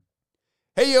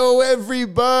Hey, yo,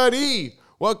 everybody.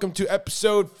 Welcome to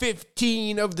episode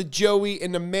 15 of the Joey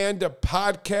and Amanda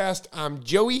podcast. I'm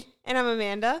Joey. And I'm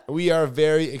Amanda. We are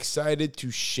very excited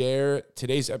to share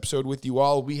today's episode with you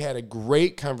all. We had a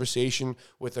great conversation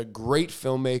with a great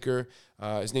filmmaker.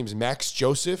 His name is Max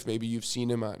Joseph. Maybe you've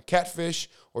seen him on Catfish,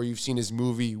 or you've seen his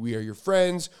movie We Are Your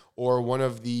Friends, or one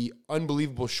of the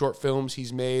unbelievable short films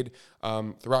he's made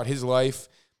throughout his life.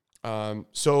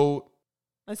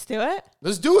 Let's do it.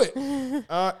 Let's do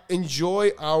it.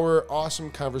 Enjoy our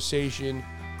awesome conversation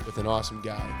with an awesome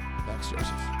guy, Max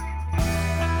Joseph.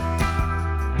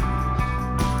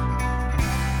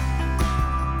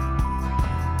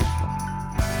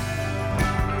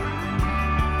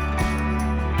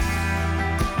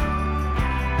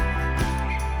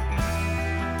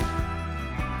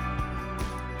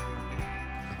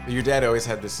 Your dad always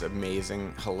had this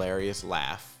amazing, hilarious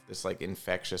laugh, this like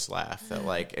infectious laugh that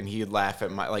like, and he'd laugh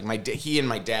at he and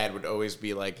my dad would always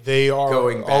be like, they are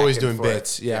going back always and doing forth.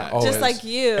 bits, yeah, always. Just like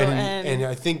you. And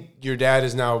I think your dad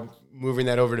is now moving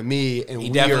that over to me, and he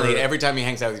definitely every time he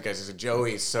hangs out with you guys, he says,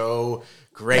 "Joey's so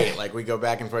great." Like we go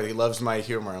back and forth. He loves my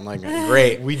humor. I'm like,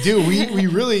 great. We do. We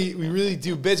really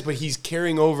do bits, but he's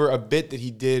carrying over a bit that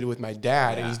he did with my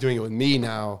dad, and he's doing it with me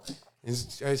now.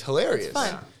 It's hilarious. It's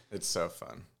fun. Yeah, it's so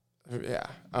fun. Yeah.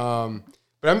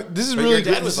 This is But really your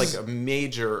dad good. was like a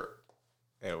major.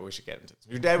 Yeah, we should get into this.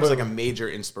 Your dad was like a major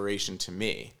inspiration to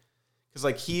me, because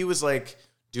like he was like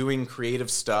doing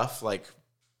creative stuff, like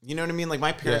you know what I mean. Like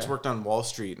my parents worked on Wall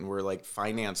Street and were like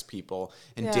finance people,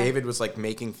 and David was like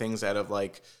making things out of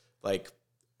like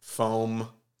foam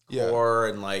core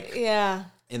and like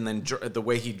and then the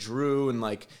way he drew and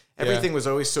like everything was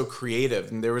always so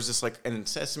creative. And there was this like and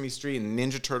Sesame Street and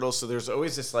Ninja Turtles, so there's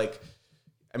always this like.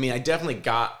 I mean, I definitely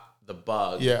got the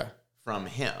bug from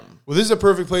him. Well, this is a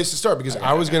perfect place to start because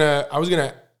I was gonna,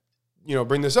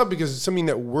 bring this up because it's something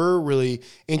that we're really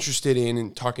interested in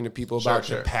and talking to people about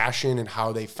their passion and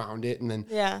how they found it and then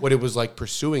what it was like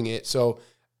pursuing it. So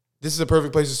this is a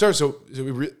perfect place to start. So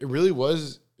it really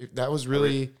was. That was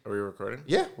really. Are we recording?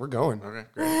 Yeah, we're going. Okay,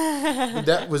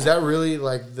 great. was that really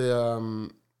like the?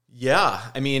 Yeah,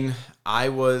 I mean, I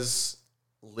was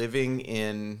living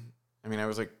in. I mean, I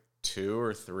was like 2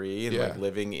 or 3 and like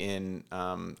living in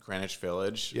Greenwich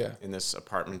Village in this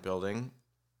apartment building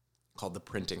called the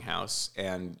Printing House.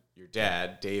 And your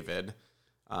dad, David,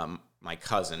 my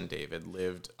cousin David,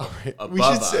 lived above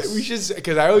us. We should say,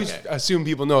 because I always assume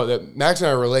people know that Max and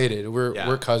I are related.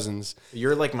 We're cousins.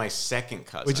 You're like my second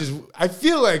cousin. Which is, I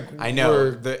feel like I know.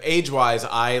 The age-wise,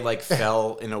 I like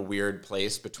fell in a weird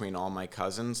place between all my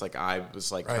cousins. Like I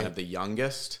was like kind of the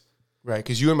youngest. Right,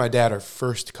 because you and my dad are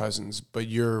first cousins, but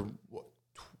you're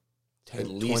at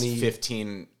least 20,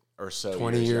 15 or so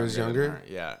 20 years younger?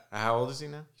 Yeah. How old is he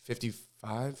now?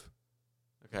 55.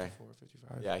 Okay.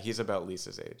 55. Yeah, he's about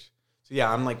Lisa's age. So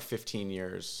yeah, I'm like 15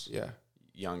 years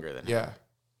younger than him. Yeah.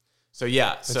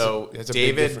 So that's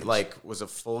David like was a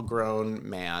full-grown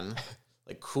man,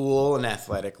 like cool and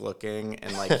athletic looking,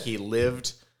 and like he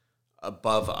lived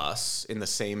above us in the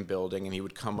same building, and he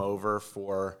would come over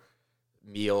for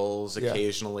meals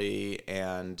occasionally,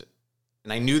 and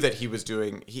I knew that he was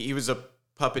doing he was a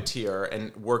puppeteer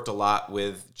and worked a lot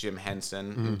with Jim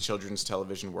Henson in Children's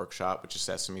Television Workshop, which is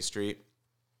Sesame Street,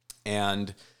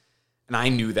 and I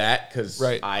knew that because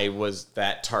I was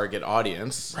that target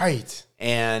audience,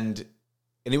 and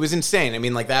it was insane. I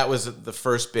mean, like that was the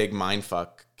first big mind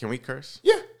fuck. Can we curse?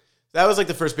 Yeah, that was like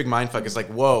the first big mind fuck. It's like,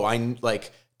 whoa, I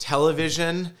like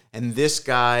television, and this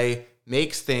guy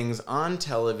makes things on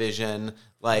television,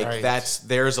 like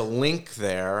there's a link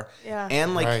there. Yeah.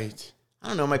 And like, I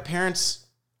don't know, my parents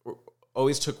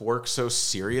always took work so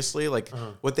seriously. Like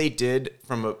what they did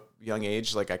from a young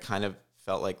age, like I kind of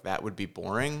felt like that would be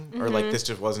boring or like this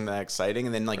just wasn't that exciting.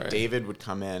 And then like David would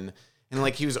come in and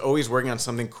like he was always working on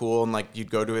something cool, and like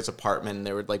you'd go to his apartment and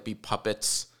there would like be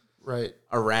puppets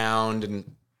around,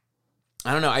 and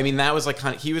I don't know. I mean, that was like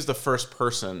he was the first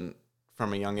person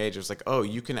from a young age. It was like, oh,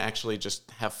 you can actually just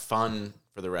have fun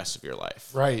for the rest of your life.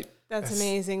 Right. That's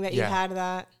amazing that you had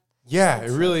that. Yeah,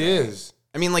 it really is.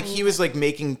 I mean, like he was like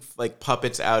making like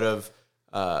puppets out of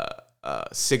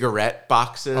cigarette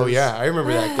boxes. Oh yeah, I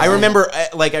remember that guy. I remember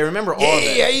all of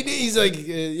it. Yeah, he's like,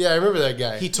 I remember that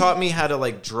guy. He taught me how to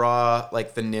like draw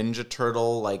like the Ninja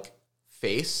Turtle like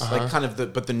face, like kind of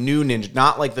the new Ninja,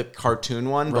 not like the cartoon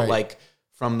one, but like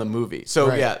from the movie.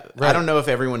 So I don't know if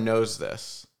everyone knows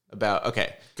this about.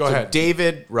 Go ahead.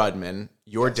 David Rudman,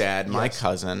 your dad, my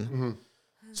cousin.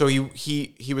 So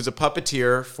he was a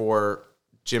puppeteer for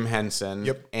Jim Henson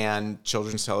and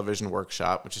Children's Television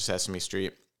Workshop, which is Sesame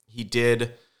Street. He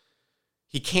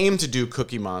came to do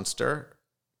Cookie Monster,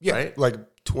 Yeah, right? like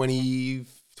 20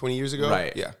 years ago.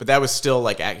 Right. Yeah. But that was still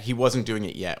like, he wasn't doing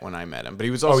it yet when I met him. But he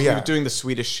was also he was doing The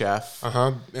Swedish Chef.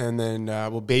 And then,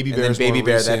 Baby Bear. And then Baby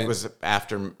Bear, that was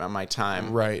after my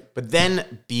time. Right. But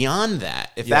then beyond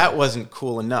that, if that wasn't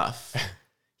cool enough,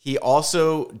 he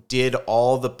also did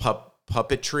all the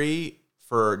puppetry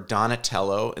for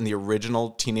Donatello in the original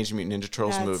Teenage Mutant Ninja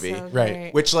Turtles movie. So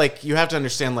right. Which, like, you have to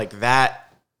understand, like,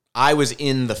 that I was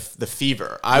in the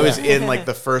fever. I was in, like,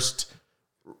 the first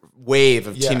wave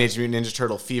of Teenage Mutant Ninja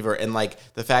Turtle fever, and like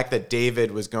the fact that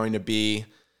David was going to be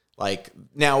like,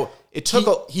 now it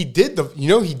took he did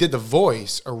the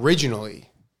voice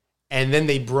originally, and then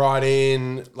they brought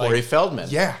in like Corey Feldman.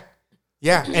 Yeah,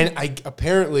 and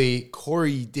apparently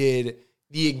Corey did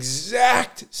the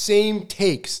exact same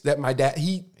takes that my dad.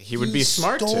 He would be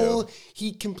smart too.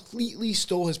 He completely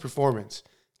stole his performance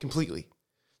completely.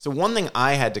 So one thing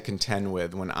I had to contend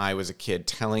with when I was a kid,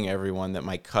 telling everyone that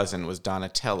my cousin was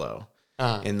Donatello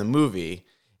in the movie,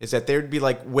 is that they'd be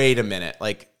like, wait a minute.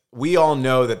 Like, we all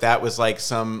know that was like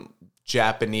some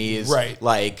Japanese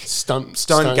like stunt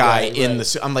guy in the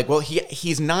suit. I'm like, well,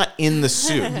 he's not in the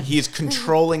suit. He's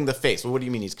controlling the face. Well, what do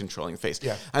you mean he's controlling the face?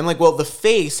 Yeah. I'm like, well, the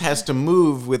face has to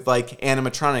move with like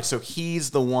animatronics. So he's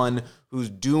the one who's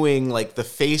doing like the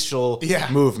facial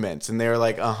movements. And they're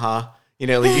like, you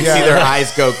know, like you see their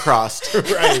eyes go crossed.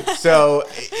 Right. So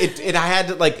I had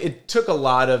to, like, it took a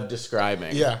lot of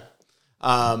describing. Yeah.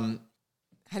 How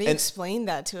do you explain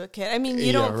that to a kid? I mean,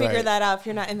 you don't figure that out if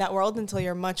you're not in that world until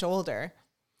you're much older.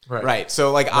 Right.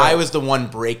 So, like, I was the one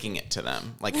breaking it to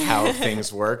them, like, how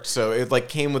things worked. So it, like,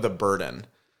 came with a burden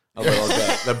a little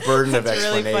bit, the burden of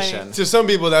explanation. Really to some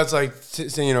people, that's like,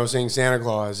 saying Santa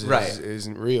Claus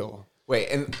isn't real. Wait,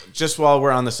 and just while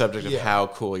we're on the subject of how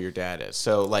cool your dad is.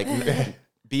 So, like,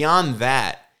 beyond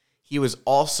that, he was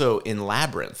also in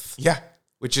Labyrinth. Yeah.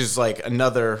 Which is, like,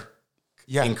 another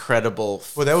incredible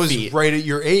Well, that was feat. right at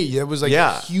your age. That was, like,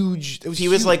 huge. He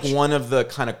was, like, one of the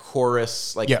kind of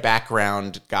chorus, like,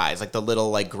 background guys. Like, the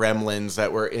little, like, gremlins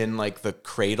that were in, like, the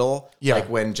cradle. Yeah. Like,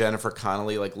 when Jennifer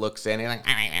Connelly, like, looks in, and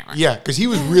like... Yeah, because he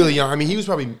was really young. I mean, he was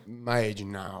probably my age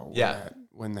now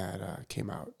when that came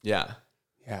out. Yeah.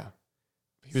 Yeah.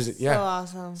 He was so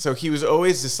awesome. So he was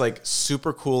always this like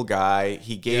super cool guy.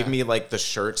 He gave me like the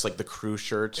shirts, like the crew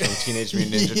shirts from Teenage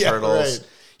Mutant Ninja Turtles. Right.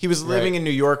 He was living in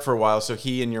New York for a while, so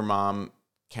he and your mom,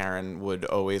 Karen, would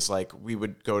always like, we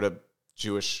would go to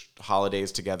Jewish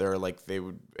holidays together. Like there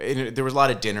was a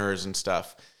lot of dinners and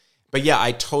stuff. But yeah,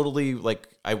 I totally like,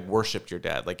 I worshipped your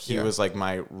dad. Like he was like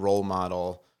my role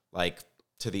model, like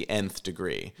to the nth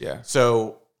degree. Yeah.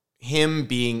 So him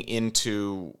being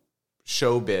into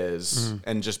showbiz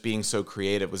and just being so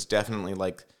creative was definitely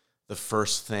like the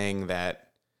first thing that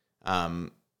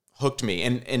hooked me,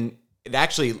 and it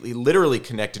actually literally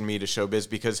connected me to showbiz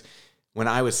because when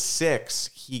I was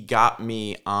 6, he got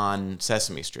me on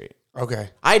Sesame Street. Okay.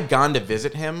 I had gone to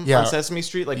visit him on Sesame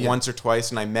Street like once or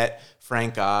twice, and I met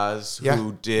Frank Oz,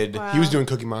 who did... He was doing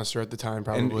Cookie Monster at the time,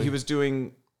 probably. And he was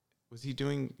doing...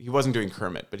 He wasn't doing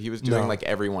Kermit, but he was doing like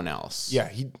everyone else. Yeah,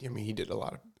 he did a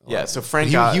lot of... So Frank...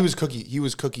 He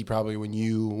was Cookie probably when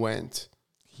you went.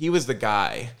 He was the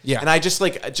guy. Yeah. And I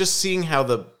just seeing how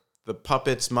the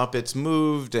Muppets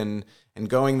moved and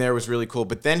going there was really cool.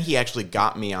 But then he actually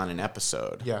got me on an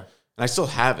episode. Yeah. And I still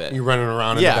have it. You running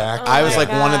around in the back. I was like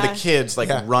one of the kids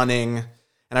running.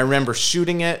 And I remember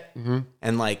shooting it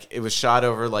and like it was shot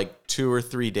over like 2 or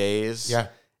 3 days. Yeah.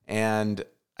 And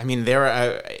I mean,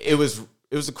 it was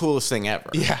the coolest thing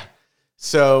ever. Yeah.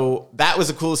 So that was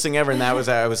the coolest thing ever, and I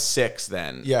was 6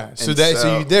 then. Yeah. So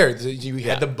you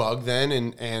had the bug then,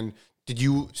 and did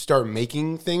you start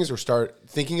making things or start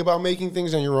thinking about making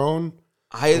things on your own?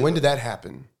 When did that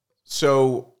happen?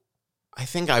 So I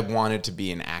think I wanted to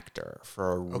be an actor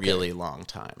for a really long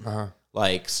time.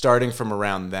 Like starting from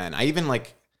around then. I even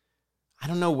like, I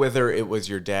don't know whether it was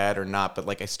your dad or not, but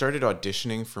like I started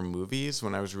auditioning for movies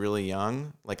when I was really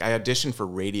young. Like I auditioned for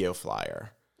Radio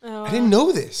Flyer. Oh. I didn't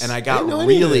know this. And I got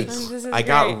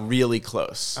really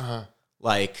close.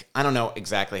 Like, I don't know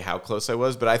exactly how close I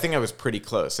was, but I think I was pretty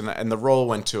close. And the role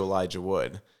went to Elijah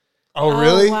Wood. Oh,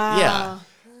 really? Wow. Yeah.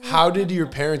 How did your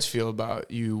parents feel about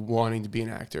you wanting to be an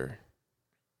actor?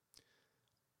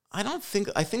 I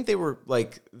think they were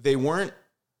like, they weren't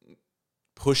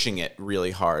pushing it really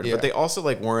hard, but they also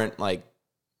like weren't like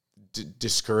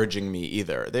discouraging me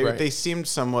either. They seemed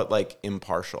somewhat like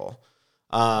impartial.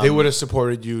 They would have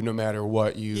supported you no matter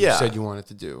what you said you wanted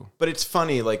to do. But it's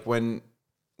funny, like when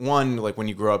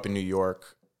you grow up in New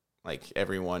York, like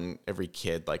every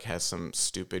kid like has some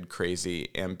stupid, crazy,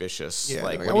 ambitious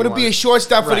like I want to be a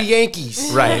shortstop for the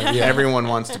Yankees. Right. Everyone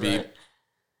wants to be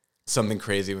something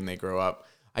crazy when they grow up.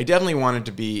 I definitely wanted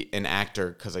to be an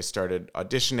actor because I started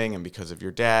auditioning and because of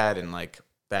your dad and like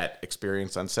that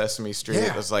experience on Sesame Street.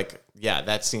 It was like, yeah,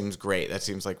 that seems great. That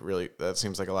seems like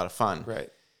a lot of fun. Right.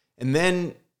 And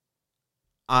then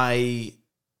I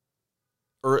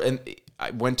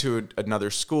went to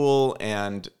another school,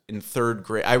 and in third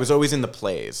grade, I was always in the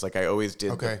plays. Like I always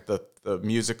did the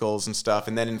musicals and stuff.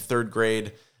 And then in third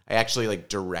grade, I actually like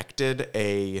directed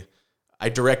a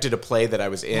play that I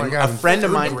was in. Oh my God, a friend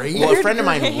of mine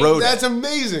wrote it. That's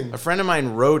amazing. A friend of mine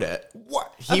wrote it.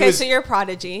 What? So you're a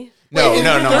prodigy. No.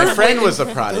 My friend was a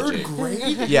prodigy. Third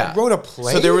grade? Yeah. You wrote a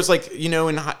play? So there was like,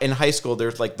 in high school,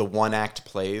 there's like the one-act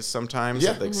plays sometimes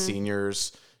that like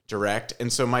seniors direct.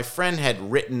 And so my friend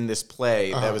had written this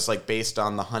play that was like based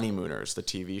on The Honeymooners, the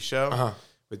TV show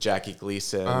with Jackie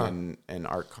Gleason and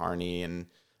Art Carney. And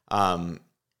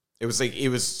it was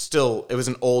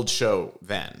an old show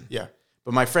then. Yeah.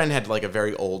 But my friend had like a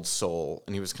very old soul,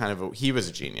 and he was he was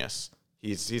a genius.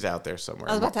 He's out there somewhere.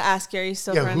 I was about to ask you, are you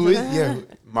still friends with him?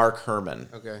 Mark Herman.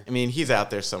 Okay. I mean, he's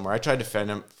out there somewhere. I tried to friend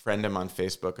him on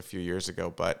Facebook a few years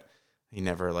ago, but he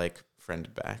never like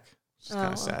friended back. Which is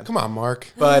kind of sad. Come on, Mark.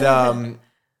 But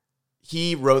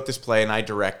he wrote this play, and I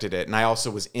directed it, and I also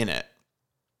was in it.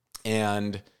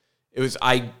 And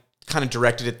I kind of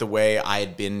directed it the way I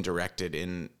had been directed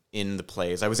in the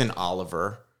plays. I was in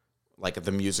Oliver, like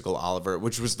the musical Oliver,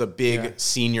 which was the big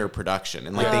senior production,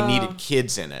 and like they needed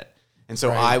kids in it. And so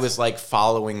I was like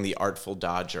following the Artful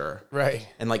Dodger. Right.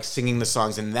 And like singing the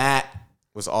songs. And that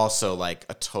was also like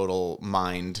a total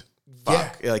mind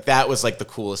fuck. Yeah. Like that was like the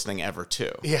coolest thing ever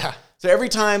too. Yeah. So every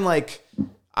time like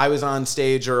I was on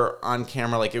stage or on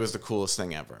camera, like it was the coolest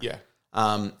thing ever. Yeah.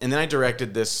 And then I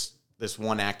directed this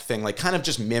one act thing, like kind of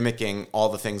just mimicking all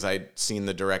the things I'd seen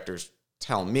the directors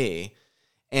tell me.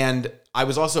 And I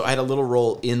had a little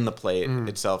role in the play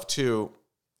itself too.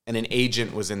 And an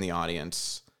agent was in the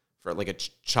audience. For like a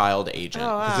child agent,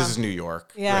 because this is New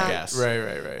York, I guess. Right.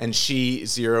 And she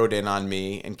zeroed in on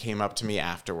me and came up to me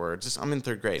afterwards. I'm in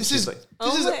third grade. This is like,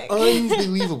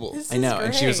 unbelievable. I know.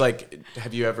 And she was like,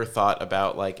 have you ever thought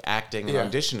about like acting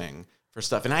and auditioning for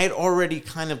stuff? And I had already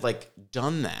kind of like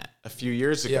done that a few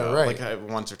years ago, like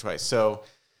once or twice. So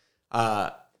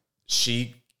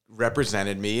she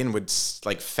represented me and would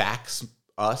like fax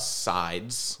us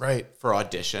sides for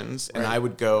auditions. And I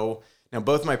would go. Now,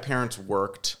 both my parents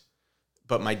worked.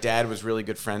 But my dad was really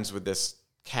good friends with this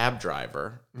cab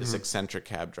driver, this eccentric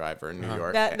cab driver in New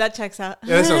York. That checks out.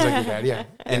 Yeah, that sounds like your dad, yeah.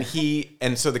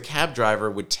 And so the cab driver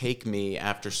would take me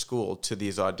after school to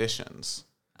these auditions.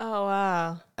 Oh,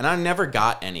 wow. And I never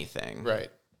got anything. Right.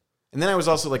 And then I was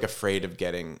also like afraid of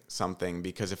getting something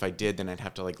because if I did, then I'd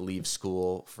have to like leave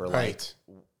school for like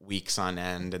weeks on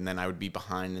end, and then I would be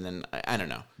behind, and then I don't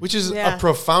know. Which is a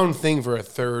profound thing for a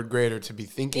third grader to be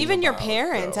thinking even about, your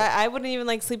parents. I wouldn't even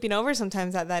like sleeping over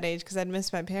sometimes at that age because I'd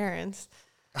miss my parents.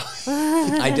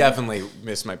 I definitely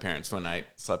miss my parents when I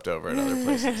slept over at other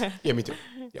places. Yeah, me too.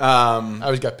 Yeah. I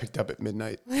always got picked up at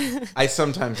midnight. I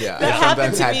sometimes, That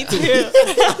happened to me too.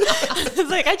 It's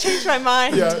like, I changed my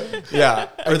mind. Yeah.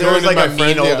 Or there was like a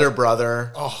mean older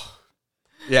brother. Oh.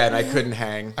 Yeah, and I couldn't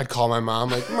hang. I'd call my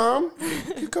mom, like, Mom,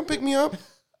 can you come pick me up?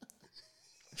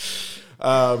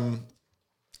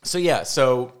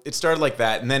 So it started like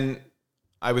that. And then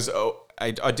I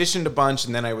auditioned a bunch,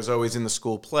 and then I was always in the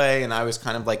school play, and I was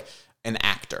kind of like an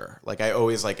actor. Like I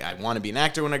always like, I want to be an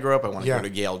actor when I grow up. I want to go to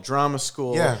Yale Drama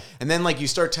School. Yeah. And then like you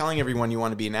start telling everyone you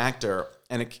want to be an actor,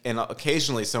 and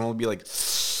occasionally someone will be like,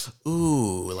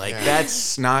 ooh, like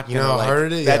that's not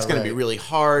gonna that's gonna be really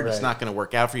hard. It's not gonna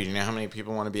work out for you. Do you know how many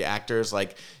people want to be actors?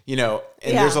 Like, and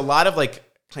there's a lot of like,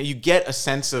 you get a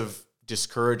sense of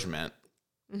discouragement.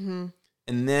 Mm-hmm.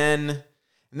 And then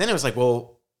it was like,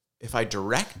 well, if I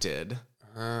directed,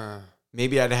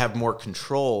 maybe I'd have more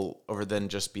control over than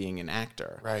just being an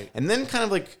actor. Right. And then kind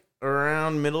of like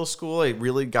around middle school, I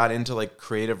really got into like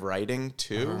creative writing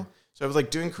too. So I was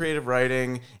like doing creative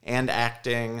writing and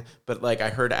acting, but like I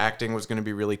heard acting was going to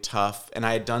be really tough, and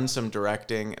I had done some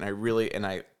directing, and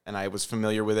I was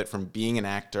familiar with it from being an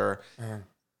actor.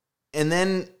 And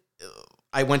then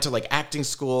I went to like acting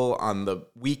school on the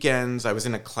weekends. I was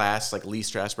in a class like Lee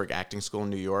Strasberg Acting School in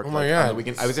New York. Oh my God. On the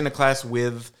weekend. I was in a class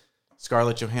with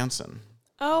Scarlett Johansson.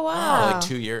 Oh, wow. For like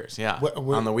 2 years,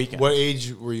 on the weekend. What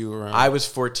age were you around? I was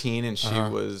 14 and she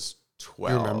was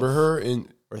 12. You remember her?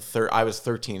 I was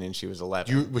 13 and she was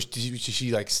 11. Did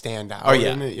she like stand out? Oh,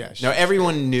 yeah. In it? Yeah. No,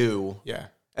 everyone knew. Yeah.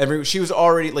 She was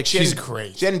already like, she's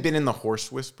great. She hadn't been in The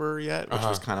Horse Whisperer yet, which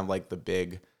was kind of like the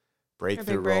big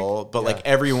breakthrough role. But like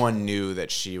everyone knew that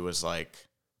she was like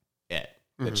it,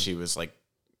 that she was like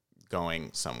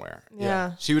going somewhere.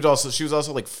 Yeah. She was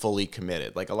also like fully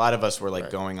committed. Like a lot of us were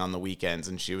like going on the weekends,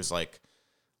 and she was like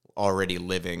already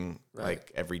living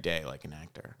like every day like an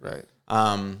actor. Right.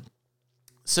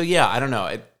 So yeah, I don't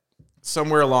know.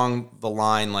 Somewhere along the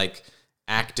line, like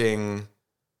acting,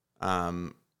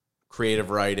 creative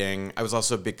writing. I was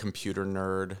also a big computer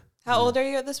nerd. How old are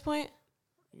you at this point?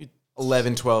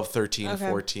 11, 12, 13,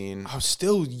 14. Oh,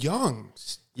 still young.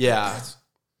 Yeah.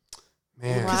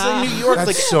 Man. Because like New York,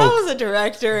 like I was a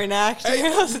director and actor.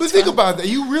 But think about that.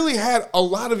 You really had a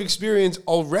lot of experience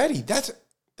already. That's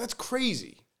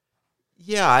crazy.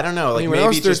 Yeah, I don't know. Like when maybe I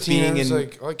was 13, just being in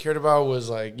like all I cared about was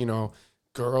like,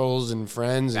 girls and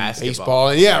friends and basketball. baseball.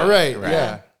 And right.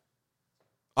 Yeah.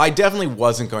 I definitely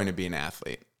wasn't going to be an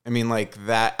athlete. I mean, like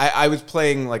that. I was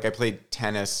playing, like I played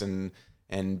tennis and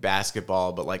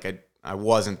basketball, but like I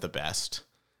wasn't the best.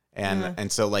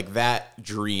 And so like that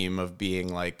dream of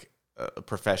being like a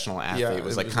professional athlete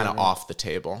was like kind of off the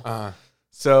table.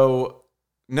 So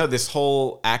no, this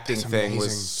whole acting thing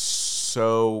was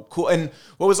so cool. And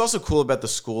what was also cool about the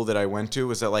school that I went to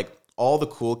was that like all the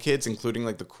cool kids, including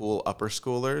like the cool upper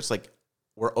schoolers, like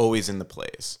were always in the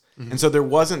plays. And so there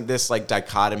wasn't this like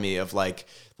dichotomy of like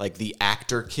the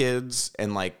actor kids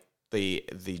and like the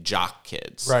jock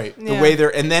kids. Right. The way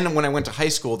and then when I went to high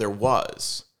school, there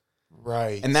was.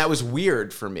 Right. And that was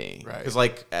weird for me. Right. Because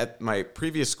like at my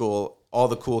previous school, all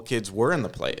the cool kids were in the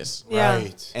plays. Yeah.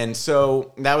 Right. And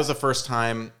so that was the first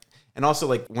time. And also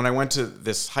like when I went to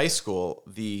this high school,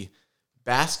 the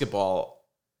basketball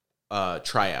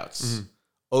tryouts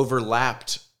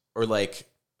overlapped with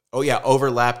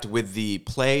the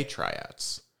play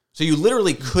tryouts. So you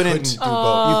literally couldn't do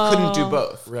both. You couldn't do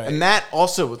both. Right. And that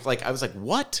also was like, I was like,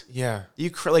 what? Yeah.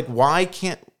 Why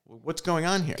can't, what's going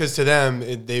on here? Because to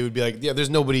them, they would be like, yeah, there's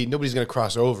nobody's going to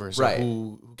cross over. So right.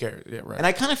 who cares? Yeah, right. And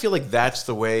I kind of feel like that's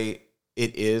the way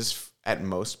it is at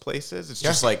most places. It's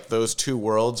just like those two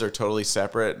worlds are totally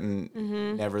separate and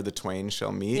never the twain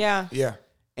shall meet. Yeah. Yeah.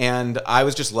 And I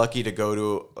was just lucky to go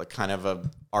to a kind of a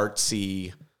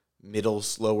artsy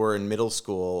lower and middle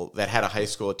school that had a high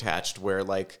school attached where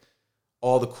like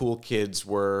all the cool kids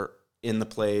were in the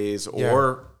plays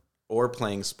or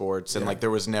playing sports and like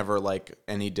there was never like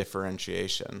any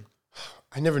differentiation.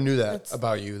 I never knew that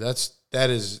about you. That's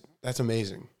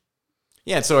amazing.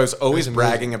 Yeah, and so I was always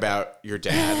bragging about your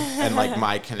dad and like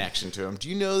my connection to him. Do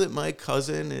you know that my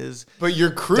cousin is But your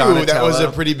crew, Donatello? That was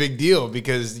a pretty big deal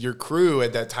because your crew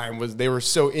at that time they were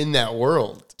so in that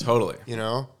world. Totally.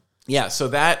 Yeah, so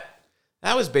that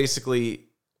was basically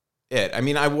it. I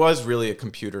mean, I was really a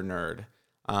computer nerd.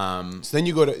 So then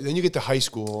you get to high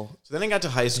school. So then I got to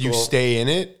high school. Did you stay in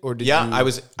it or did you? I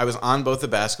was on both the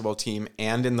basketball team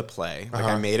and in the play. Like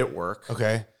I made it work.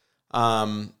 Okay.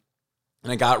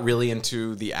 And I got really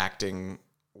into the acting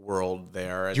world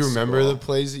there. Do you remember the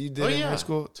plays that you did in high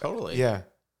school? Totally. Yeah.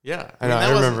 Yeah. I know.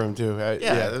 I remember them too.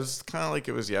 It was kind of like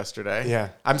it was yesterday. Yeah.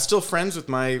 I'm still friends with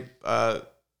my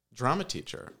drama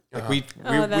teacher. Like we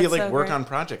work on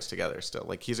projects together still.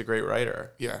 Like he's a great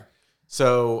writer. Yeah.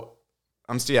 So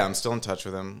I'm still in touch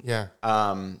with him. Yeah.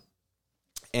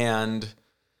 And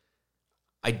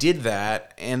I did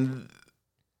that, and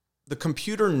the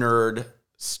computer nerd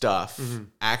stuff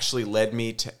actually led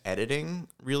me to editing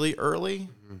really early.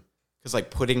 Because like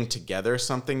putting together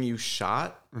something you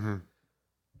shot,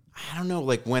 I don't know,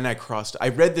 like when I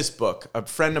read this book. A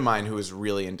friend of mine who was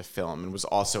really into film and was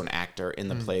also an actor in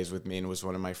the plays with me and was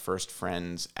one of my first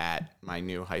friends at my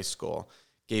new high school,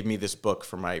 gave me this book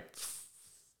for my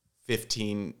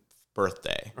 15th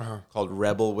birthday called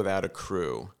Rebel Without a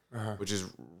Crew, which is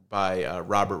by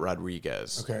Robert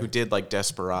Rodriguez, who did like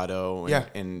Desperado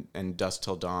and Dusk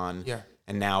Till Dawn. Yeah.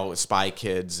 And now Spy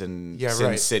Kids and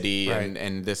Sin City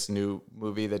and this new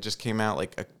movie that just came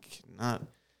out.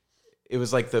 It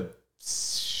was like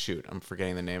I'm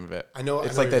forgetting the name of it. I know.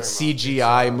 It's like that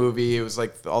CGI movie. It was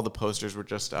like all the posters were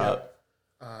just up.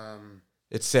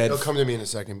 It said, it'll come to me in a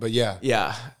second, but yeah.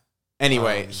 Yeah.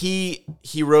 Anyway, he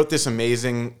wrote this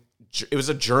amazing, it was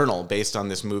a journal based on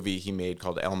this movie he made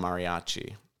called El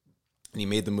Mariachi. And he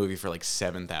made the movie for like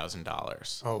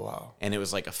 $7,000. Oh, wow. And it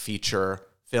was like a feature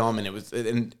film, and it was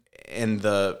and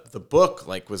the book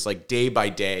like was like day by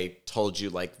day told you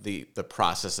like the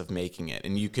process of making it,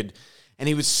 and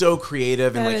he was so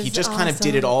creative, and like he just kind of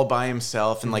did it all by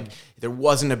himself, and like there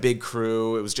wasn't a big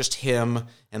crew, it was just him,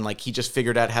 and like he just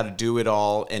figured out how to do it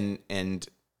all, and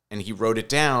he wrote it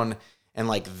down, and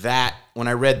like that, when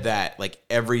I read that, like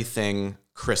everything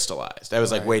crystallized. I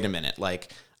was like, wait a minute,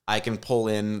 like I can pull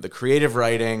in the creative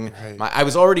writing. I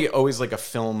was already always like a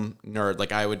film nerd.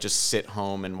 Like I would just sit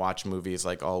home and watch movies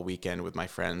like all weekend with my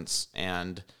friends.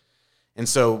 And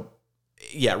so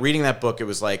reading that book, it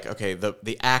was like, okay,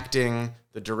 the acting,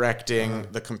 the directing,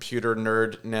 the computer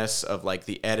nerdness of like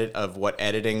the edit of what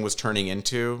editing was turning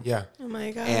into. Yeah. Oh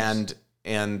my gosh.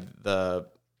 And the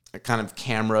kind of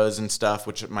cameras and stuff,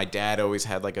 which my dad always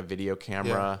had like a video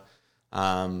camera.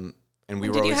 Yeah. And we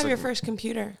were always. Did you have your first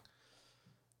computer?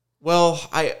 Well,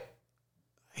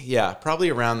 probably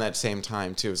around that same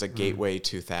time too. It was like Gateway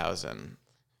 2000.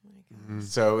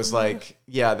 So it was like,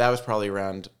 that was probably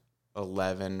around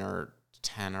 11 or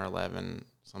 10 or 11,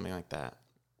 something like that.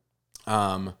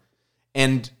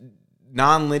 And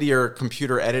non-linear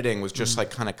computer editing was just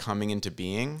like kind of coming into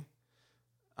being.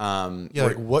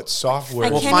 Like what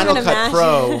software? Well, Final Cut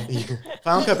Pro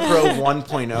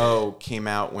 1.0 came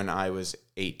out when I was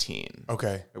 18.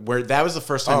 Okay. Where that was the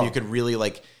first time you could really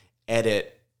like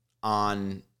edit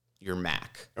on your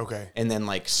Mac. Okay. And then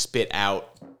like spit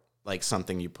out like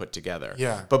something you put together.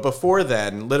 Yeah. But before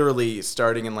then, literally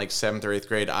starting in like 7th or 8th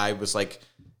grade, I was like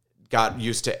got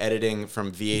used to editing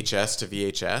from VHS to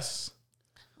VHS.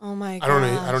 Oh my god.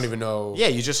 I don't even know. Yeah,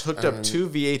 you just hooked up two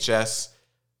VHS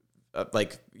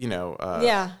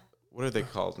what are they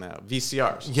called now?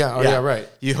 VCRs. Yeah, right.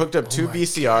 You hooked up two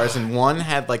VCRs and one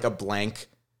had like a blank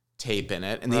tape in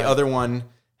it and the other one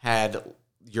had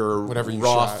your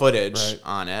raw footage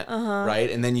on it, right?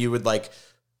 And then you would like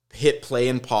hit play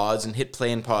and pause and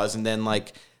then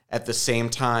like at the same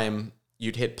time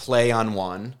you'd hit play on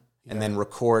one and then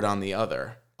record on the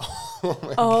other.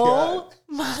 Oh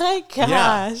my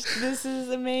gosh, this is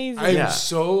amazing.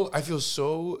 I feel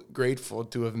so grateful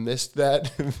to have missed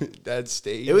that that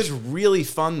stage. It was really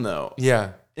fun though.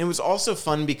 Yeah. It was also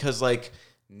fun because like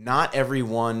not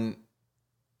everyone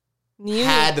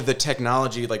had the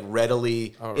technology like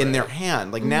readily in their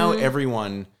hand. Like now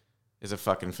everyone is a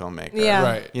fucking filmmaker. Yeah.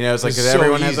 Right. You know, it's like so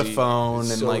everyone easy. has a phone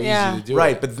it's and so like easy to do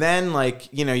right, it. but then like,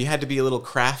 you know, you had to be a little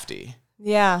crafty.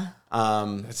 Yeah.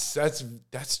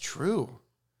 That's true.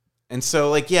 And so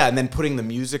like and then putting the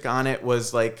music on it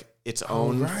was like its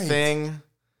own thing.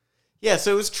 Yeah,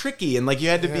 so it was tricky and like you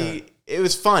had to be it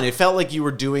was fun. It felt like you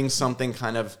were doing something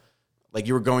kind of like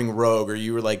you were going rogue or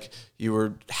you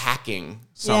were hacking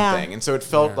something. Yeah. And so it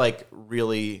felt like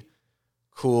really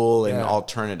cool and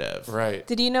alternative. Right.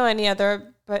 Did you know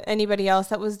anybody else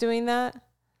that was doing that?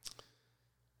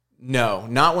 No,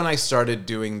 not when I started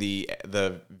doing the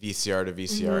VCR to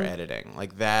VCR editing.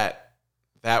 Like that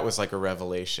was like a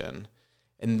revelation.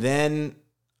 And then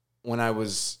when I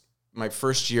was my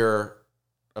first year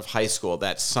of high school,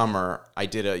 that summer, I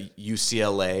did a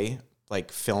UCLA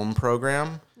like film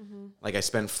program. Like I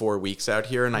spent 4 weeks out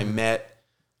here and I met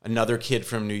another kid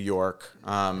from New York.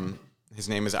 His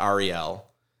name is Ariel.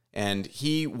 And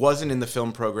he wasn't in the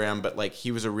film program, but like he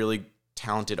was a really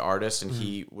talented artist and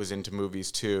he was into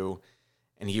movies too.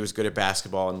 And he was good at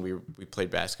basketball and we played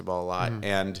basketball a lot.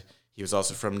 And he was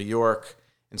also from New York.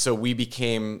 And so we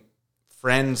became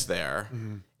friends there.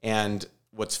 And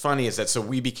what's funny is that so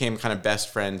we became kind of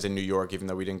best friends in New York, even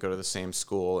though we didn't go to the same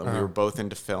school and we were both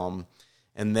into film.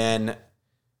 And then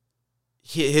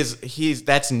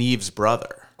that's Neve's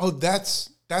brother. Oh, that's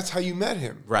how you met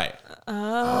him. Right.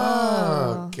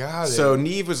 Oh, got it. So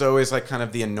Neve was always like kind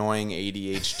of the annoying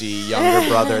ADHD younger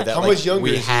brother that like,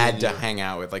 we had to hang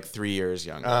out with, like 3 years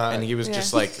younger. And he was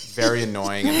just like very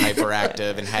annoying and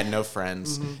hyperactive and had no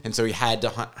friends. And so he had to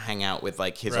hang out with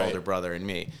like his older brother and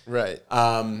me. Right.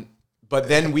 But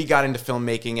then we got into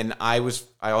filmmaking and I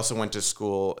also went to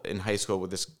school in high school with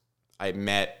this, I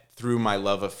met through my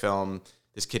love of film,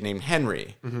 this kid named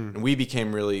Henry. And we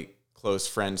became really close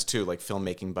friends too, like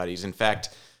filmmaking buddies. In fact,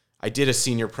 I did a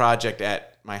senior project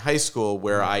at my high school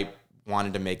where I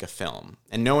wanted to make a film.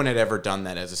 And no one had ever done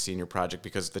that as a senior project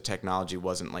because the technology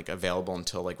wasn't like available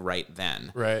until like right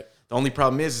then. Right. The only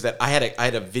problem is that I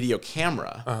had a video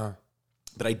camera,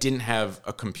 but I didn't have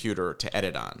a computer to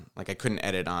edit on. Like I couldn't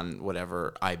edit on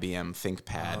whatever IBM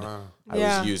ThinkPad I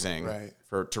was using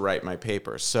to write my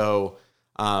paper. So,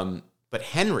 but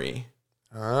Henry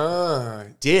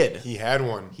did. He had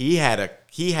one. He had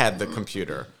the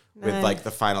computer with like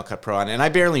the Final Cut Pro on it. And I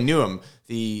barely knew him.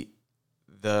 The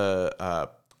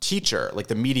teacher, like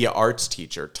the media arts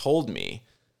teacher, told me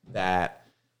that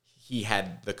he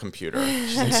had the computer.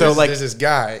 And so like there's this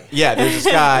guy. Yeah, there's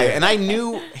this guy. And I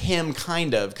knew him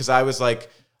kind of because I was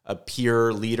like a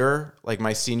peer leader like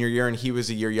my senior year and he was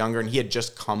a year younger and he had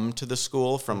just come to the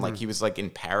school from like he was like in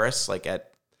Paris, like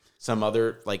at some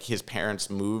other, like his parents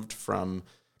moved from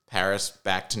Paris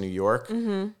back to New York.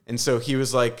 And so he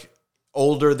was like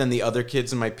older than the other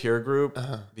kids in my peer group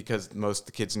because most of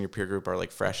the kids in your peer group are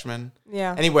like freshmen.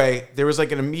 Yeah. Anyway, there was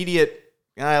like an immediate,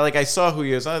 I saw who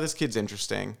he is. Oh, this kid's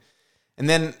interesting. And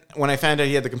then when I found out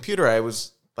he had the computer, I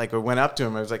was like I went up to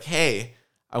him. I was like, hey,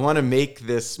 I want to make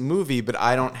this movie, but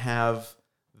I don't have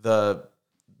the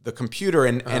computer,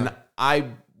 and I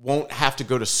won't have to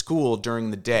go to school during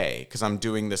the day because I'm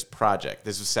doing this project.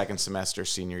 This was second semester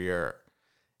senior year.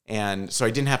 And so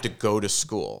I didn't have to go to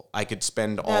school. I could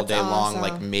spend all day long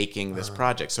like making this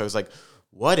project. So I was like,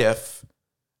 what if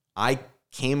I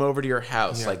came over to your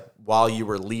house like while you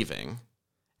were leaving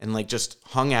and like just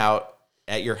hung out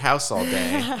at your house all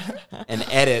day and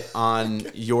edit on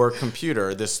your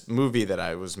computer this movie that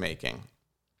I was making?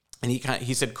 And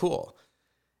he said, cool.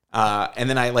 And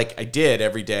then I did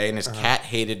every day, and his cat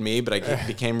hated me, but I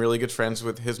became really good friends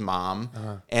with his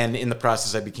mom. And in the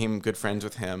process, I became good friends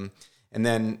with him. And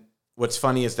then what's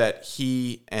funny is that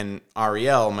he and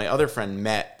Ariel, my other friend,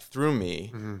 met through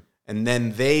me. Mm-hmm. And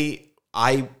then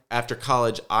after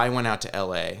college, I went out to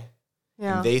LA.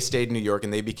 Yeah. And they stayed in New York,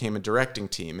 and they became a directing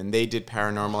team. And they did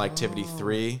Paranormal Activity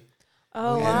 3.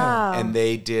 Oh, wow. And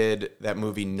they did that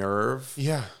movie Nerve.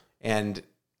 Yeah. And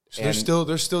so they're still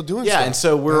doing stuff. Yeah, and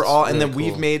so we're all, and then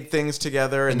we've made things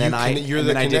together. And then I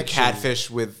did Catfish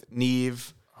with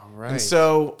Neve. All right. And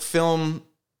so film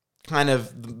kind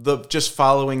of just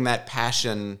following that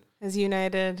passion is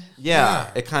united.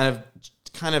 Yeah, it kind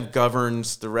of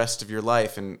governs the rest of your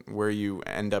life and where you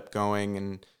end up going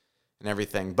and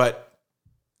everything. But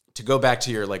to go back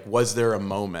to your was there a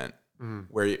moment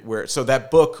where so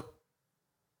that book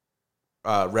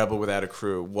Rebel Without a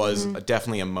Crew was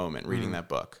definitely a moment reading that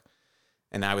book,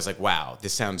 and I was like, wow,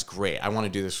 this sounds great. I want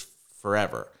to do this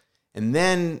forever. And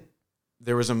then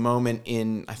there was a moment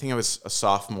I think I was a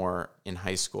sophomore in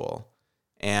high school,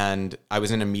 and I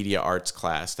was in a media arts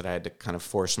class that I had to kind of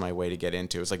force my way to get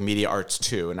into. It was like Media Arts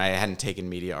 2, and I hadn't taken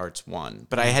Media Arts 1.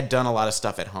 But I had done a lot of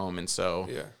stuff at home, and so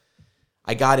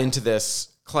I got into this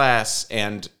class,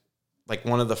 and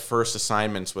one of the first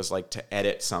assignments was to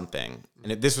edit something.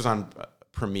 And this was on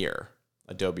Premiere,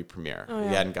 Adobe Premiere. Oh, yeah.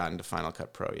 We hadn't gotten to Final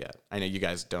Cut Pro yet. I know you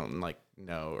guys don't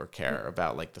know or care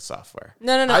about the software.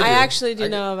 No. I actually do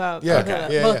know about both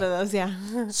of those. Yeah.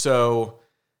 So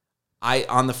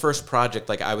on the first project,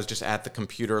 I was just at the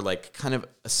computer, kind of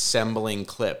assembling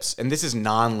clips, and this is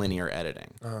non-linear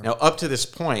editing. Now, up to this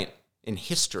point in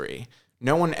history,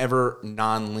 no one ever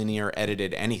non-linear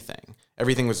edited anything.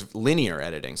 Everything was linear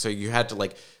editing. So you had to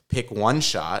pick one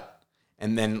shot,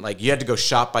 and then you had to go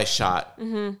shot by shot,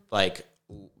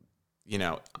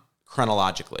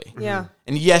 chronologically. Yeah.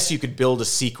 And yes, you could build a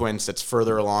sequence that's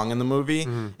further along in the movie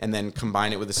and then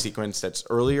combine it with a sequence that's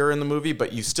earlier in the movie,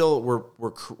 but you still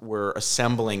were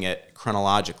assembling it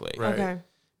chronologically. Right. Okay.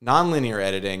 Non-linear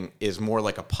editing is more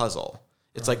like a puzzle.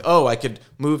 It's I could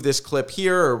move this clip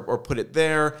here or put it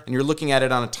there, and you're looking at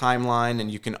it on a timeline, and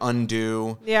you can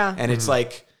undo. Yeah. And it's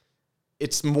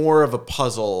it's more of a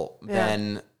puzzle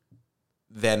than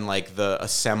the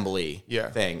assembly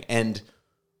thing. And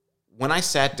when I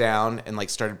sat down and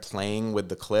started playing with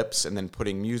the clips and then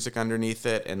putting music underneath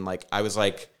it, and I was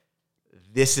like,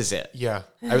 this is it. Yeah.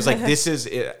 I was like, this is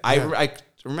it. I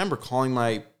remember calling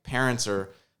my parents or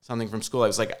something from school. I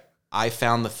was like, I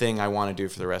found the thing I want to do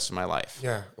for the rest of my life.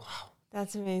 Yeah. Wow.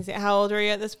 That's amazing. How old were you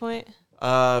at this point?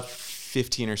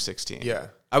 15 or 16. Yeah.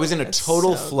 I was in a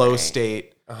total flow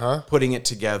state, putting it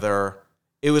together.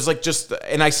 It was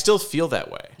and I still feel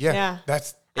that way. Yeah.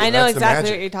 I know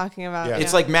exactly what you're talking about. Yeah.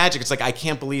 It's like magic. It's I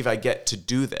can't believe I get to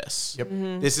do this. Yep.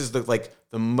 Mm-hmm. This is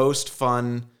the most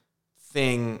fun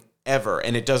thing ever.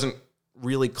 And it doesn't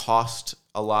really cost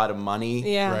a lot of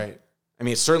money. Yeah. Right. I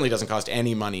mean, it certainly doesn't cost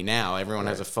any money now. Everyone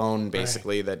has a phone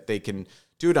basically that they can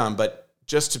do it on. But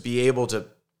just to be able to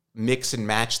mix and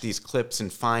match these clips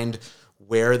and find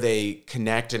where they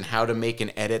connect and how to make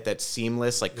an edit that's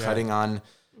seamless, cutting on,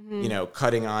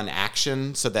 cutting on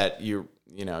action so that you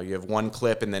have one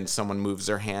clip and then someone moves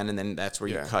their hand and then that's where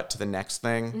you cut to the next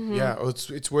thing. Mm-hmm. Yeah,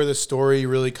 it's where the story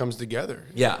really comes together.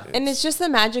 Yeah. And it's just the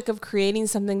magic of creating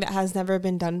something that has never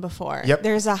been done before. Yep.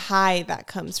 There's a high that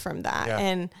comes from that. Yeah.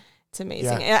 And it's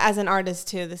amazing. Yeah. As an artist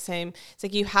too, the same.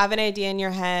 It's you have an idea in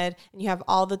your head and you have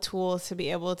all the tools to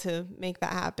be able to make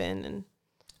that happen. And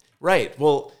right.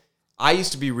 Well, I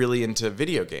used to be really into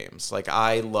video games.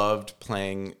 I loved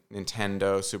playing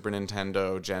Nintendo, Super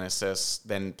Nintendo, Genesis.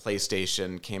 Then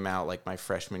PlayStation came out my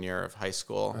freshman year of high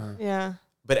school. Yeah.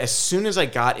 But as soon as I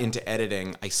got into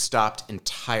editing, I stopped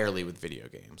entirely with video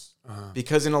games.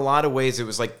 Because in a lot of ways, it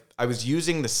was I was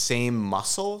using the same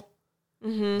muscle.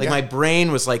 Mm-hmm. My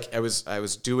brain was I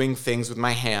was doing things with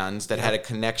my hands that had a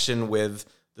connection with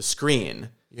the screen.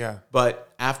 Yeah.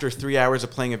 But after 3 hours of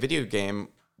playing a video game,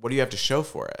 what do you have to show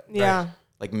for it? Yeah.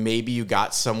 Right? Maybe you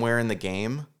got somewhere in the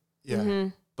game. Yeah. Mm-hmm.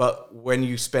 But when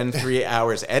you spend 3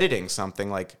 hours editing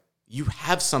something, you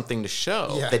have something to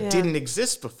show that didn't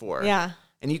exist before. Yeah.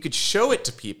 And you could show it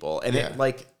to people. And it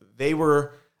like they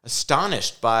were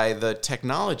astonished by the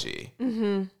technology.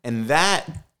 Mm-hmm. And that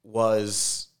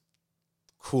was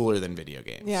cooler than video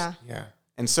games. Yeah. Yeah.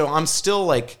 And so I'm still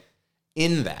like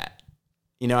in that.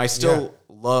 You know, I still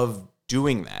love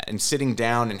doing that and sitting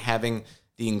down and having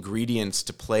the ingredients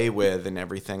to play with and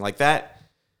everything like that.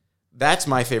 That's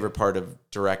my favorite part of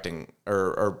directing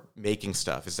or making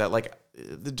stuff, is that like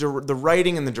the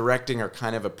writing and the directing are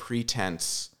kind of a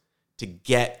pretense to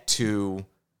get to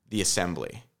the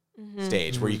assembly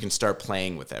stage where you can start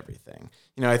playing with everything.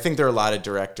 You know, I think there are a lot of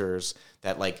directors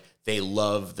that like they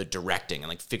love the directing and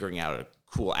like figuring out a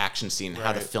cool action scene,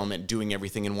 how to film it, doing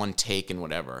everything in one take and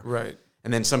whatever. Right.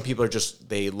 And then some people are just,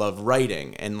 they love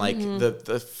writing, and like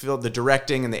the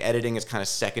directing and the editing is kind of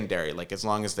secondary. Like as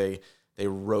long as they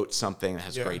wrote something that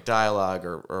has great dialogue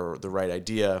or the right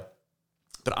idea.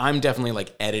 But I'm definitely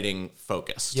like editing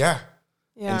focused. Yeah.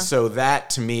 Yeah. And so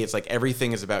that to me, it's like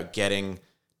everything is about getting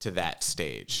to that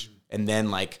stage. And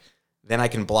then like, then I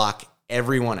can block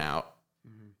everyone out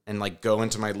and like go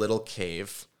into my little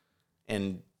cave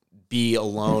and be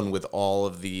alone with all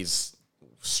of these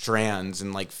strands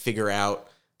and like figure out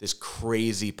this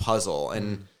crazy puzzle.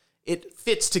 And it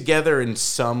fits together in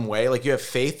some way. Like you have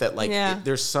faith that like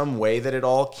there's some way that it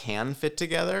all can fit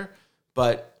together,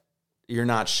 but you're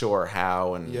not sure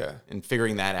how. And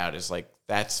figuring that out is like,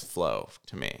 that's flow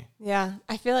to me. Yeah.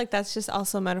 I feel like that's just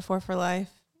also a metaphor for life.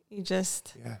 You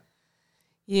just,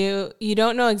 you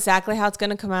don't know exactly how it's going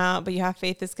to come out, but you have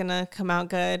faith it's going to come out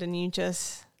good, and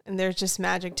and there's just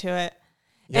magic to it.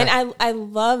 Yeah. And I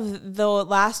love the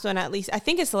last one, at least. I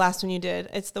think it's the last one you did.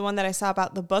 It's the one that I saw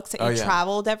about the books that you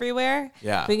traveled everywhere.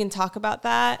 Yeah. We can talk about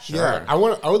that. Sure. Yeah. I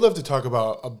would love to talk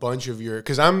about a bunch of your,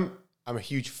 because I'm a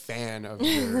huge fan of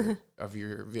your of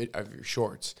your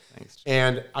shorts. Thanks.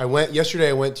 And yesterday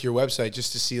I went to your website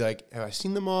just to see like, have I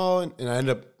seen them all? And I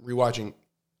ended up rewatching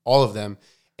all of them.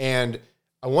 And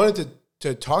I wanted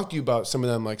to talk to you about some of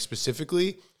them like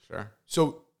specifically. Sure.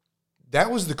 So that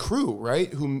was the crew,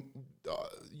 right? Who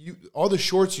all the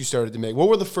shorts you started to make. What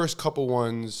were the first couple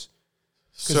ones?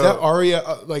 Because that Aria,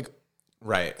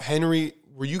 right, Henry,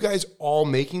 were you guys all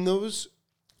making those?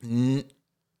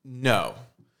 No,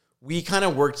 we kind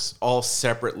of worked all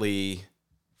separately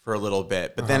for a little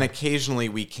bit, but then occasionally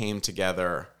we came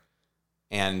together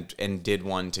and did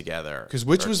one together. Because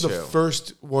which was the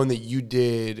first one that you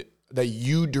did, that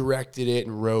you directed it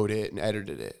and wrote it and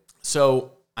edited it?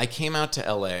 So I came out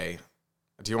to LA.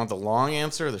 Do you want the long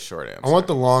answer or the short answer? I want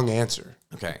the long answer.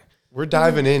 Okay. We're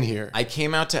diving in here. I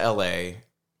came out to LA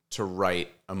to write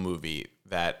a movie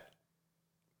that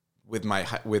with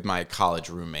my college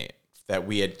roommate that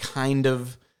we had kind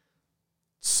of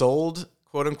sold,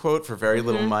 quote unquote, for very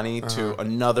little money to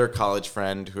another college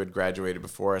friend who had graduated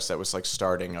before us that was like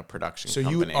starting a production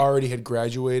company. So you already had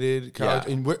graduated college?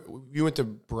 Yeah. And you went to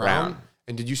Brown?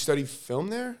 And did you study film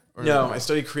there? No, I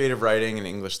studied creative writing and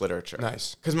English literature.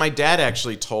 Nice. Because my dad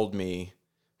actually told me,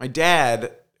 my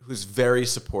dad, who's very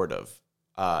supportive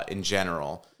in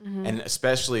general, and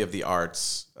especially of the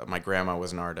arts. My grandma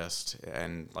was an artist,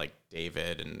 and like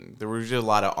David, and there was just a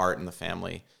lot of art in the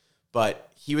family. But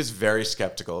he was very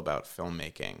skeptical about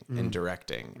filmmaking and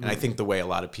directing. And I think the way a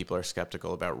lot of people are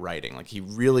skeptical about writing, like he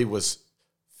really was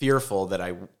fearful that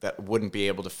I wouldn't be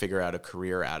able to figure out a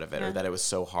career out of it, or that it was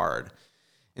so hard.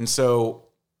 And so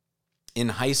in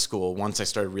high school, once I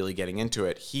started really getting into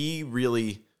it, he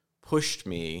really pushed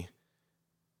me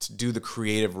to do the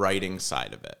creative writing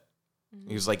side of it.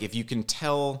 He was like, if you can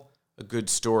tell a good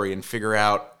story and figure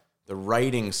out the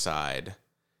writing side,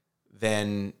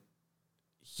 then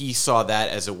he saw that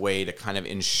as a way to kind of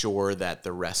ensure that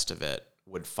the rest of it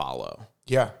would follow.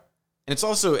 Yeah. And it's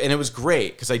also, and it was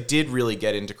great because I did really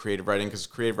get into creative writing, because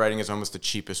creative writing is almost the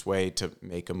cheapest way to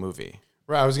make a movie.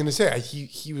 Right, I was going to say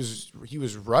he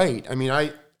was right. I mean,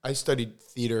 I studied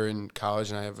theater in college,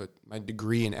 and I have my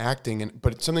degree in acting,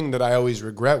 but it's something that I always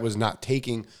regret was not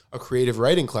taking a creative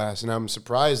writing class. And I'm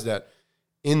surprised that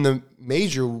in the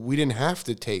major we didn't have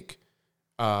to take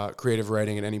creative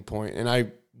writing at any point. And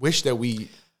I wish that we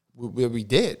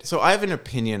did. So I have an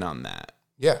opinion on that.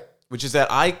 Yeah, which is that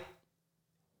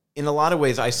in a lot of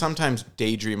ways, I sometimes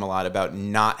daydream a lot about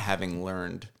not having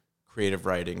learned creative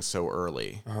writing so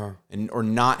early, or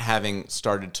not having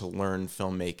started to learn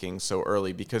filmmaking so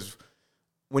early, because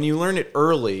when you learn it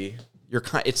early,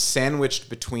 it's sandwiched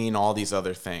between all these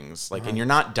other things, like, and you're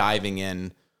not diving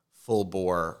in full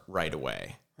bore right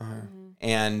away.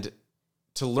 And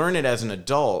to learn it as an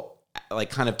adult, like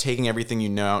kind of taking everything you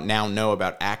now know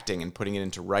about acting and putting it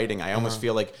into writing, I almost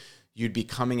feel like you'd be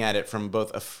coming at it from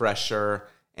both a fresher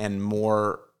and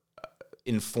more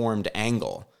informed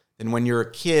angle than when you're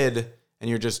a kid and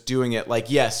you're just doing it. Like,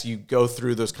 yes, you go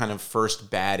through those kind of first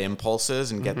bad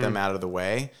impulses and get them out of the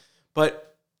way. But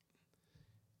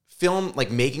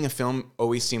making a film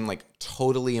always seemed like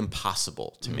totally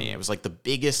impossible to me. It was like the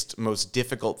biggest, most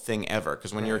difficult thing ever.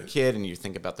 Because when you're a kid and you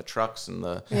think about the trucks and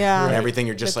and everything,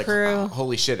 you're just oh,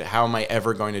 holy shit, how am I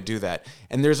ever going to do that?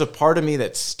 And there's a part of me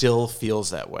that still feels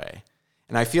that way.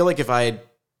 And I feel like if I had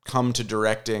come to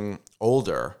directing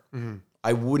older,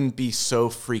 I wouldn't be so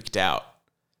freaked out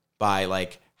by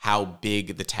like how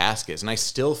big the task is. And I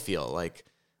still feel like,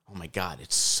 oh my God,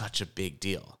 it's such a big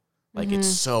deal. Like it's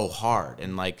so hard.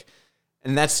 And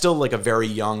that's still like a very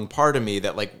young part of me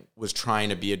that like was trying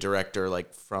to be a director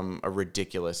like from a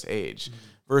ridiculous age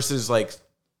versus like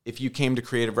if you came to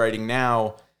creative writing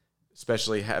now,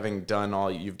 especially having done all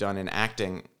you've done in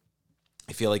acting,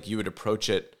 I feel like you would approach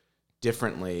it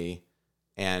differently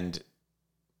and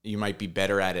you might be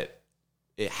better at it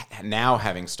now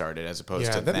having started as opposed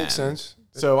to that then. Makes sense.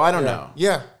 So I don't know.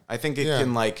 Yeah. I think it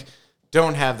can like,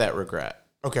 don't have that regret.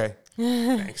 Okay.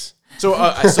 Thanks. So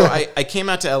I came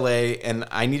out to LA and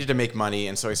I needed to make money.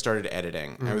 And so I started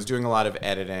editing. I was doing a lot of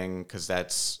editing because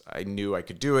I knew I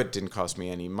could do it. Didn't cost me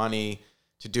any money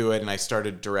to do it. And I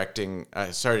started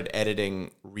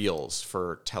editing reels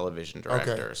for television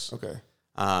directors. Okay.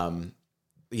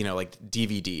 Like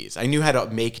DVDs. I knew how to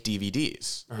make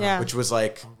DVDs, which was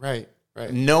like, right.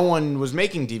 No one was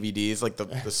making DVDs. Like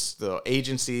the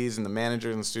agencies and the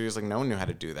managers and the studios, like no one knew how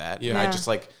to do that. And I just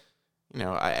like,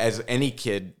 as any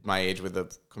kid my age with a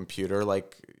computer,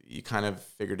 like you kind of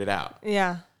figured it out.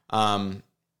 Yeah. And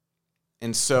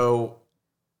so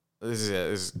this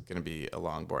is going to be a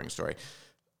long, boring story.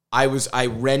 I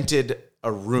rented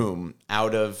a room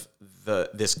out of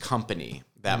this company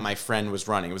that my friend was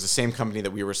running. It was the same company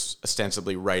that we were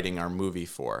ostensibly writing our movie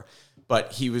for,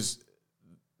 but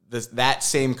that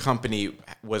same company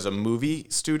was a movie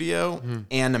studio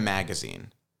and a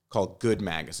magazine called Good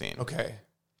Magazine. Okay.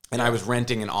 And I was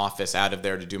renting an office out of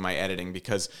there to do my editing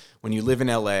because when you live in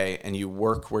LA and you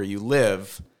work where you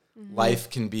live, life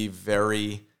can be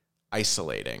very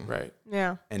isolating. Right.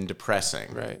 Yeah. And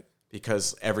depressing. Right.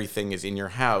 Because everything is in your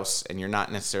house and you're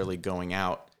not necessarily going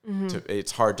out.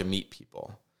 It's hard to meet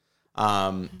people.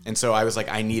 And so I was like,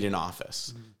 I need an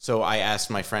office. So I asked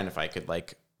my friend if I could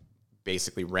like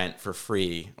basically rent for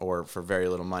free or for very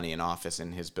little money an office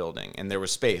in his building. And there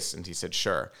was space. And he said,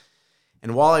 sure.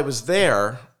 And while I was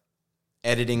there,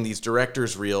 editing these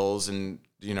director's reels and,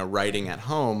 writing at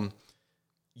home,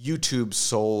 YouTube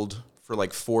sold for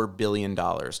like $4 billion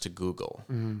to Google.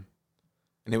 And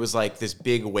it was like this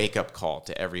big wake up call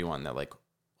to everyone that like,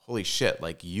 holy shit,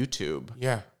 like YouTube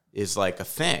is like a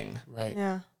thing. Right.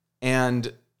 Yeah.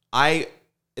 And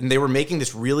they were making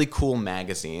this really cool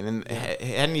magazine and it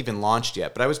hadn't even launched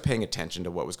yet, but I was paying attention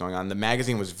to what was going on. The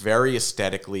magazine was very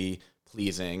aesthetically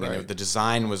pleasing and the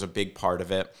design was a big part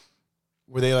of it.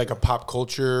 Were they like a pop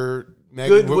culture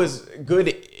magazine? Good.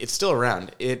 It's still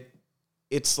around.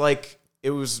 It's like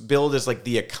it was billed as like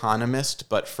The Economist,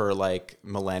 but for like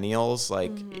millennials.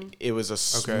 Like it was a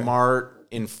smart,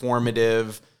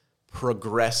 informative,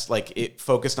 like it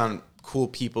focused on cool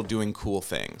people doing cool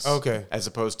things. Okay. As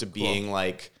opposed to being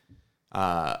like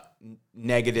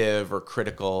negative or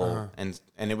critical, and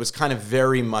it was kind of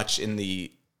very much in the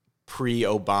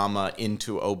pre-Obama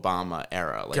into Obama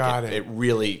era. Like it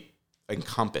really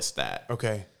encompassed that.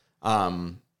 Okay.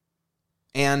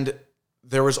 And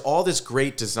there was all this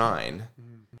great design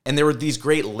and there were these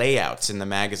great layouts in the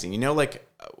magazine. Like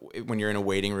when you're in a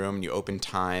waiting room and you open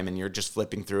Time and you're just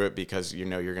flipping through it because you're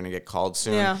going to get called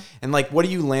soon. Yeah. And like, what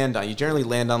do you land on? You generally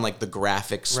land on like the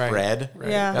graphic spread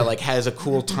that like has a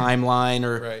cool timeline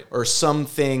or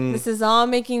something. This is all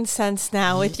making sense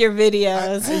now with your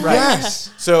videos. Right.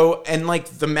 Yes. So, and like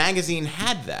the magazine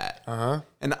had that.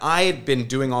 And I had been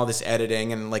doing all this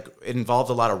editing and like it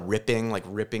involved a lot of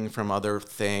ripping from other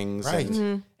things.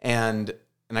 Right.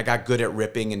 And I got good at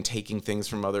ripping and taking things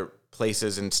from other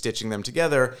places and stitching them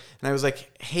together. And I was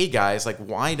like, hey guys, like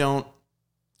why don't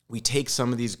we take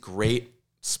some of these great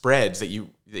spreads that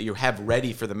you have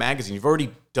ready for the magazine? You've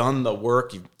already done the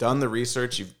work, you've done the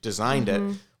research, you've designed it.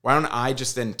 Why don't I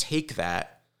just then take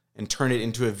that and turn it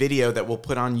into a video that we'll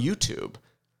put on YouTube?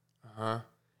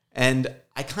 And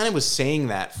I kind of was saying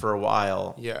that for a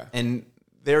while. Yeah. And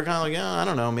they were kind of like, oh, I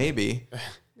don't know, maybe.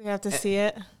 You have to see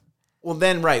it. Well,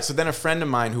 then, right. So then a friend of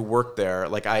mine who worked there,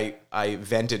 like I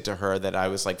vented to her that I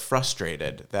was like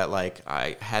frustrated that like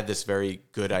I had this very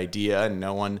good idea and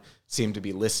no one seemed to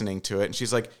be listening to it. And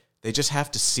she's like, they just have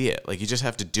to see it. Like, you just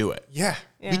have to do it. Yeah.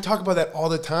 We talk about that all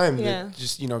the time. Yeah.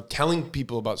 Just, telling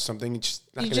people about something, it's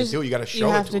just not going to do it. You got to show it.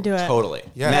 You have to do it. Totally.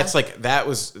 Yeah. And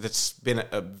that's been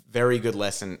a very good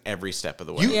lesson every step of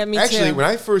the way. Me actually, too. when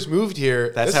I first moved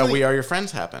here, that's how We Are Your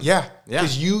Friends happened. Yeah.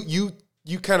 Because you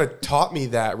kind of taught me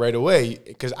that right away.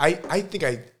 Because I think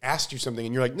I asked you something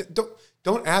and you're like,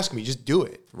 don't ask me, just do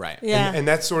it. Right. Yeah. And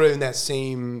that's sort of in that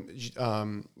same,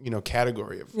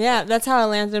 category of. Yeah, that's how I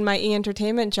landed my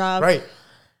E-Entertainment job. Right.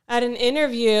 At an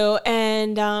interview,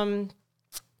 and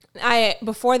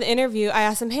before the interview, I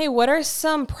asked them, hey, what are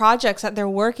some projects that they're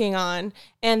working on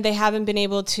and they haven't been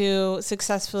able to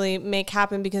successfully make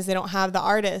happen because they don't have the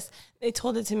artist? They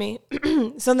told it to me.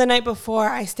 So the night before,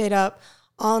 I stayed up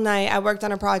all night. I worked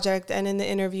on a project, and in the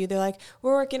interview, they're like,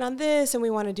 we're working on this and we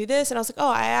want to do this. And I was like, oh,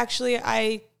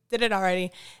 I did it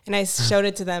already. And I showed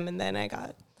it to them, and then I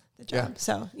got the job. Yeah.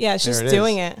 So it's just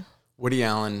doing it. Woody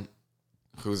Allen,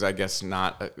 who's I guess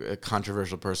not a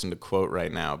controversial person to quote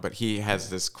right now, but he has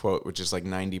this quote, which is like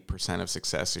 90% of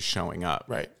success is showing up.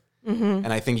 Right. Mm-hmm.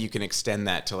 And I think you can extend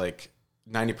that to like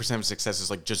 90% of success is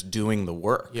like just doing the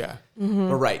work. Yeah. Mm-hmm.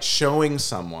 But showing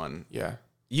someone. Yeah.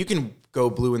 You can go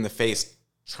blue in the face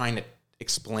trying to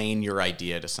explain your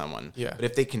idea to someone. Yeah. But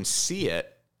if they can see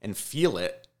it and feel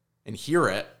it and hear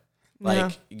it,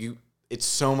 it's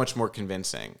so much more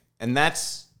convincing. And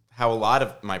that's how a lot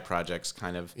of my projects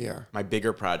my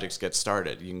bigger projects get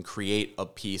started. You can create a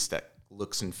piece that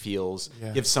looks and feels,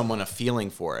 gives someone a feeling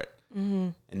for it. Mm-hmm.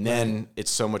 And then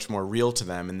it's so much more real to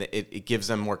them, and it gives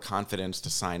them more confidence to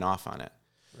sign off on it.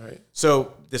 Right.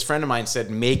 So this friend of mine said,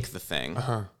 make the thing.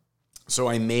 Uh-huh. So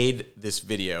I made this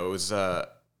video.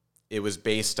 It was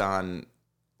based on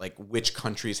like which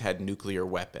countries had nuclear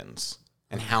weapons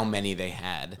and how many they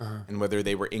had, and whether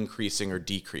they were increasing or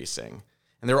decreasing.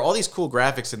 And there were all these cool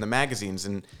graphics in the magazines,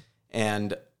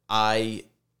 and I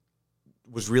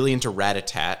was really into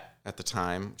Rat-a-Tat at the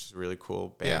time, which is a really cool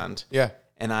band. Yeah.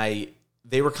 And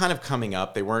they were kind of coming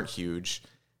up. They weren't huge.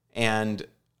 And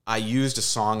I used a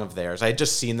song of theirs. I had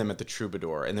just seen them at the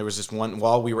Troubadour, and there was this one,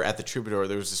 while we were at the Troubadour,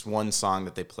 there was this one song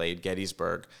that they played,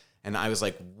 Gettysburg, and I was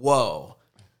like, whoa,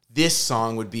 this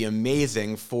song would be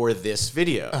amazing for this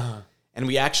video. And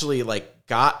we actually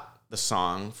got the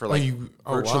song for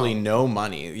virtually no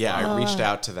money. Yeah, I reached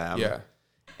out to them. Yeah.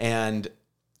 And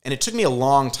it took me a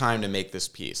long time to make this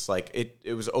piece.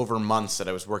 It was over months that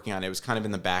I was working on it. It was kind of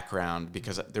in the background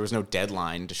because there was no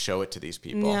deadline to show it to these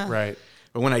people. Yeah. Right.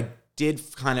 But when I did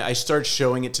I started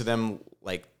showing it to them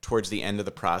towards the end of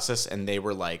the process, and they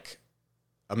were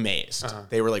amazed.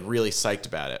 They were really psyched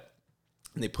about it.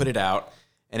 And they put it out,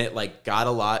 and it got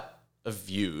a lot of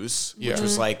views, which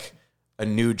was a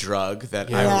new drug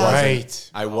that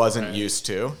I wasn't used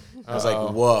to. I was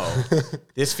like, whoa,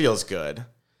 this feels good.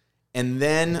 And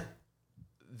then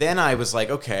I was like,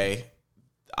 okay,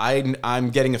 I'm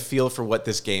getting a feel for what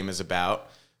this game is about.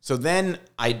 So then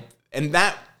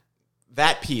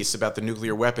that piece about the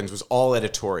nuclear weapons was all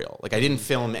editorial. I didn't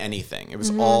film anything. It was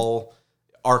all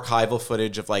archival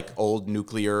footage of old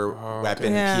nuclear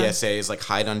weapon PSAs,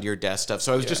 hide under your desk stuff.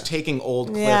 So I was just taking old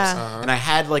clips, and I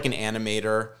had an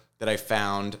animator that I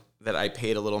found that I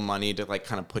paid a little money to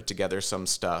kind of put together some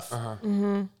stuff.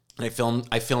 And I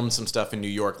filmed some stuff in New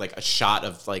York, a shot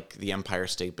of the Empire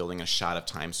State Building, a shot of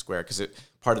Times Square, because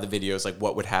part of the video is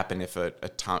what would happen if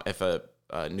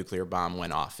a nuclear bomb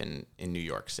went off in New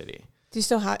York City. Do you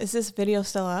still have? Is this video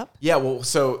still up? Yeah. Well,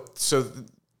 so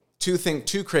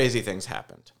two crazy things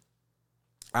happened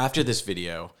after this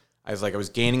video. I was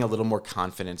gaining a little more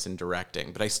confidence in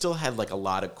directing, but I still had a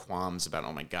lot of qualms about,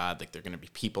 oh my God, there are going to be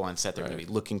people on set. They're going to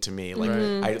be looking to me.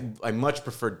 I much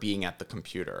preferred being at the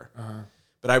computer.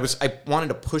 But I wanted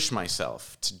to push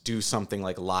myself to do something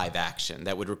live action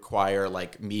that would require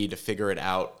me to figure it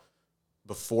out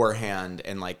beforehand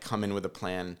and come in with a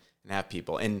plan and have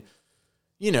people. And,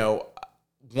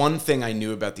 one thing I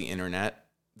knew about the internet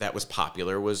that was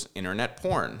popular was internet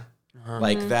porn.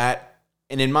 That.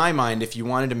 And in my mind, if you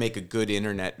wanted to make a good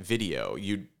internet video,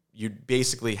 you'd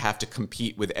basically have to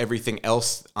compete with everything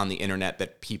else on the internet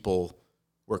that people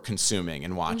were consuming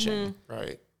and watching.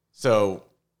 Right. So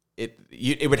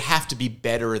it would have to be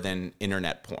better than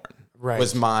internet porn. Right.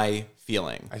 Was my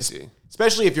feeling. I see.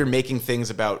 Especially if you're making things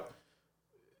about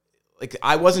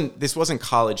this wasn't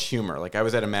college humor. I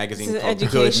was at a magazine called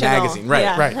Good Magazine. Right.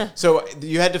 Yeah. Right. So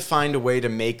you had to find a way to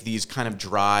make these kind of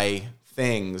dry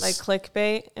things.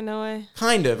 Clickbait in a way?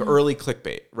 Kind of early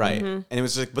clickbait, right. And it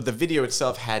was but the video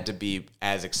itself had to be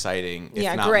as exciting,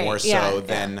 if not more so,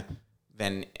 than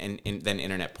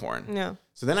internet porn. Yeah.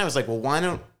 So then I was like, well, why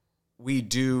don't we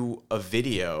do a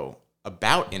video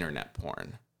about internet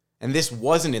porn? And this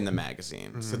wasn't in the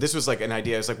magazine. So this was like an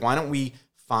idea. I was like, why don't we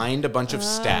find a bunch of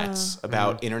stats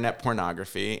about internet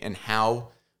pornography and how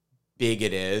big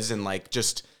it is, and like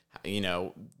just, you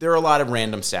know, there are a lot of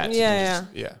random stats. Yeah.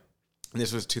 And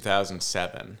this was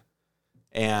 2007.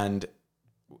 And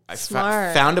I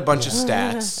found a bunch of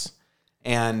stats,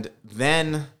 and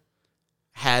then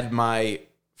had my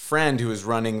friend who was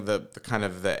running the kind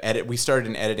of the edit. We started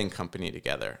an editing company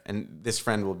together, and this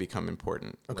friend will become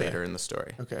important later in the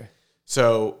story. Okay.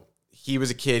 So he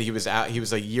was a kid. He was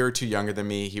a year or two younger than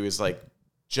me. He was like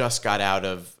just got out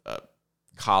of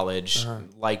college,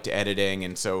 liked editing,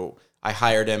 and so I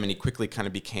hired him, and he quickly kind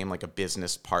of became like a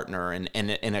business partner and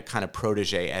a kind of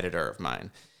protege editor of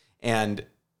mine. And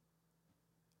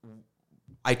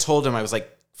I told him, I was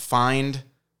like, find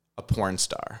a porn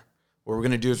star. What we're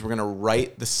going to do is we're going to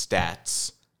write the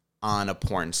stats on a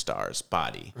porn star's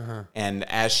body. And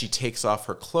as she takes off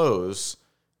her clothes,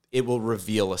 it will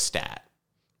reveal a stat.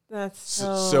 That's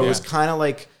so it was kind of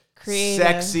like creative.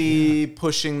 Sexy,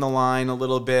 pushing the line a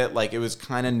little bit. Like it was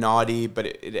kind of naughty, but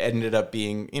it ended up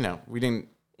being, you know, we didn't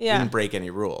break any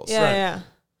rules. Yeah.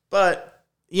 But,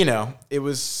 you know, it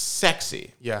was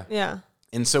sexy. Yeah.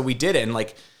 And so we did it. And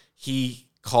like he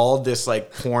called this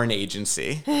like porn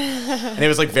agency, and it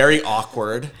was like very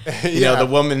awkward. You know, the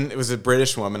woman, it was a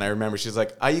British woman. I remember she's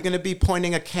like, "Are you going to be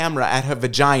pointing a camera at her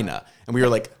vagina?" And we were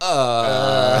like,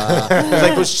 I was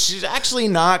like, well, she's actually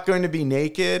not going to be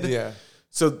naked. Yeah.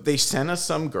 So they sent us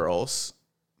some girls,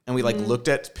 and we like looked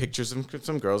at pictures of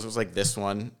some girls. It was like, this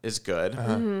one is good.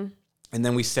 And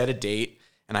then we set a date,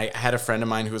 and I had a friend of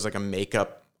mine who was like a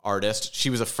makeup artist.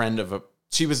 She was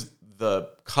the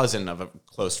cousin of a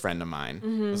close friend of mine.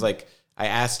 It was like, I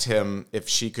asked him if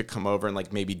she could come over and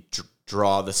like maybe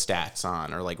draw the stats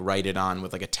on, or like write it on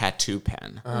with like a tattoo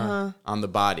pen on the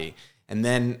body. And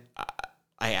then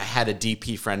I had a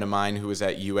DP friend of mine who was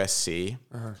at USC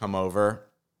come over,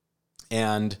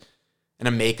 and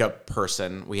a makeup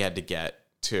person we had to get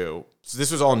too. So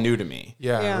this was all new to me.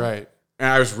 Yeah, right. And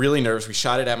I was really nervous. We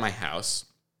shot it at my house,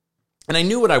 and I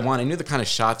knew what I wanted. I knew the kind of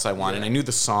shots I wanted. And I knew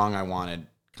the song I wanted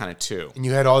kind of too. And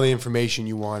you had all the information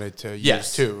you wanted to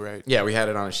use too, right? Yeah, we had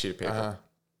it on a sheet of paper.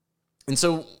 And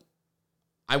so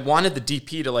I wanted the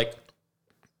DP to like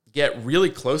get really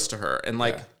close to her and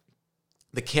like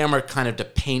the camera kind of to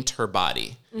paint her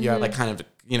body. Yeah. Like kind of,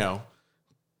 you know,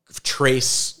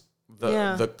 trace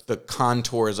the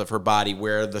contours of her body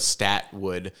where the stat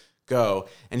would go.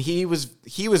 And he was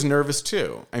nervous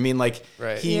too. I mean, like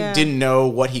he didn't know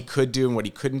what he could do and what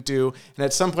he couldn't do. And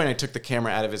at some point I took the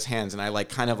camera out of his hands and I like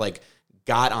kind of like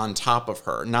got on top of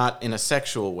her, not in a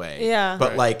sexual way,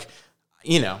 but like,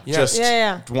 you know, just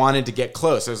wanted to get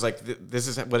close. I was like, this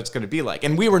is what it's going to be like.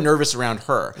 And we were nervous around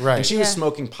her. Right. And she was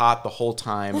smoking pot the whole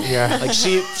time. Yeah. Like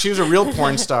she was a real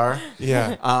porn star.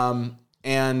 Yeah.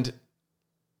 And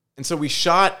so we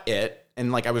shot it,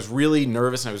 and like I was really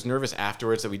nervous, and I was nervous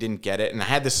afterwards that we didn't get it. And I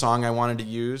had this song I wanted to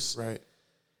use. Right.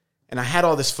 And I had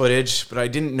all this footage, but I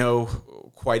didn't know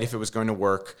quite if it was going to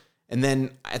work. And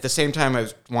then at the same time, I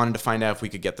wanted to find out if we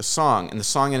could get the song. And the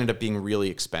song ended up being really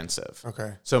expensive.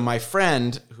 Okay. So my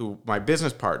friend, my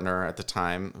business partner at the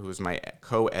time, who was my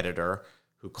co-editor,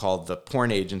 who called the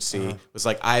porn agency, was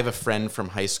like, I have a friend from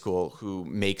high school who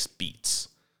makes beats.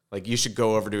 Like, you should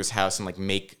go over to his house and like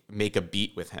make a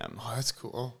beat with him. Oh, that's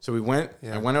cool. So I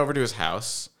went over to his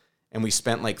house, and we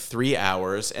spent like 3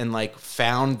 hours and like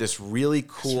found this really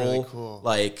cool.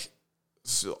 Like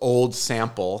old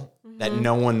sample that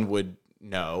no one would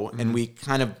know, and we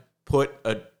kind of put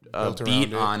a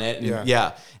beat on it,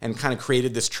 and and kind of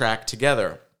created this track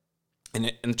together,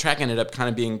 and the track ended up kind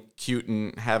of being cute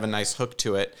and have a nice hook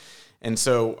to it. And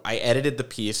so I edited the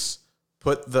piece,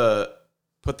 put the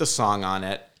song on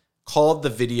it, called the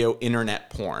video internet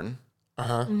porn,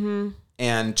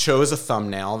 and chose a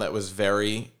thumbnail that was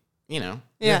very,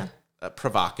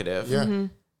 provocative,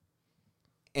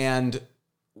 and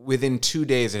within 2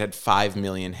 days, it had 5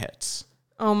 million hits.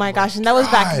 Oh my gosh. And that was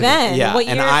back then. Yeah. What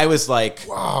year? And I was like,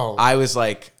 wow. I was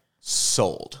like,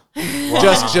 sold.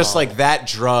 Wow. Just like that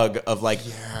drug of like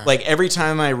every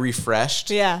time I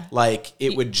refreshed, like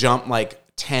it would jump like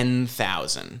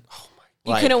 10,000. Oh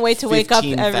my. You couldn't wait to wake up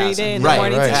every day in the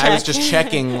morning to check. I was just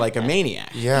checking like a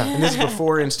maniac. Yeah. And this is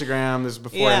before Instagram. This is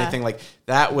before anything. Like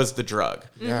that was the drug.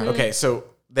 Yeah. Okay. So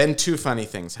then 2 funny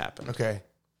things happened. Okay.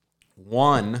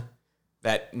 One,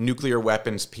 that nuclear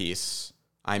weapons piece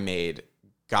I made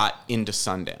got into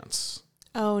Sundance.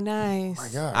 Oh, nice. Oh my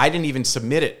God. I didn't even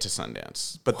submit it to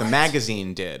Sundance, but the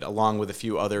magazine did, along with a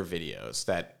few other videos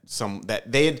that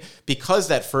they had, because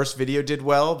that first video did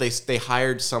well, they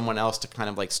hired someone else to kind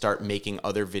of like start making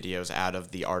other videos out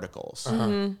of the articles.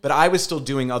 Mm-hmm. But I was still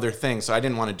doing other things, so I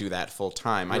didn't want to do that full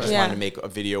time. I just wanted to make a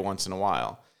video once in a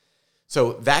while.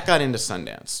 So that got into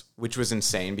Sundance, which was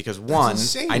insane because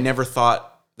I never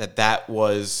thought that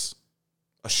was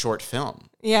a short film.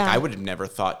 Yeah. Like, I would have never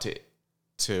thought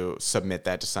to submit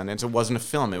that to Sundance. It wasn't a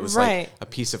film. It was like a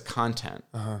piece of content,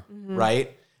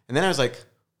 right? And then I was like,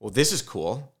 well, this is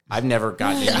cool. I've never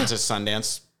gotten into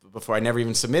Sundance before. I never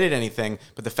even submitted anything.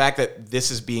 But the fact that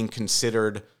this is being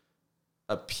considered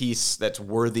a piece that's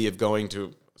worthy of going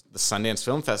to the Sundance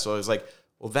Film Festival, I was like,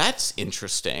 well, that's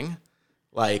interesting.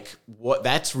 Like, what?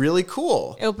 That's really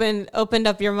cool. Opened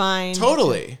up your mind.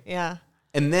 Totally. Yeah.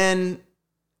 And then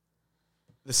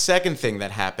the second thing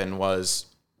that happened was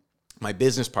my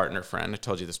business partner friend, I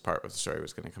told you this part of the story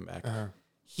was going to come back.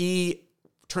 He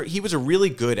was a really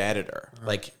good editor,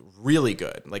 like really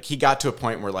good. Like he got to a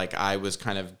point where like I was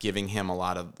kind of giving him a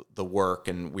lot of the work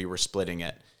and we were splitting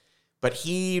it. But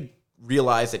he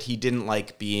realized that he didn't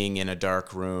like being in a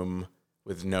dark room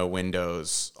with no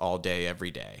windows all day, every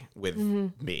day with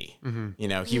me. You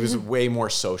know, he was way more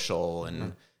social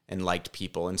and liked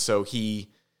people. And so he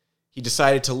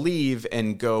decided to leave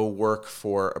and go work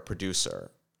for a producer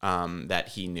that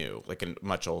he knew, like a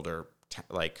much older,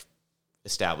 like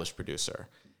established producer.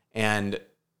 And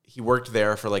he worked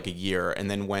there for like a year and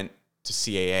then went to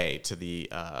CAA, to the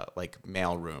like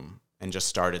mail room, and just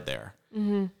started there.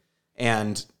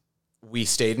 And we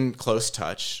stayed in close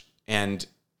touch, and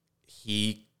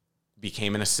he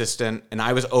became an assistant, and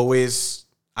I was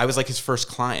like his first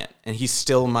client, and he's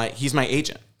my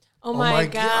agent. Oh my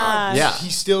God. Yeah.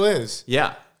 He still is.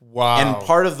 Yeah. Wow. And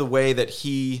part of the way that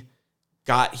he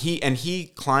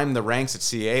climbed the ranks at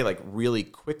CAA like really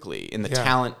quickly in the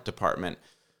talent department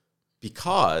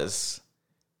because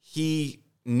he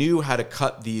knew how to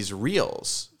cut these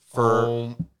reels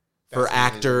for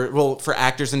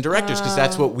actors and directors, because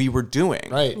that's what we were doing.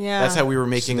 Right. Yeah. That's how we were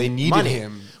making So they needed money.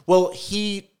 him. Well,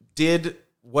 he did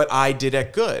what I did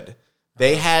at Good.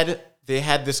 They had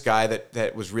this guy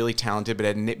that was really talented but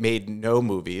had made no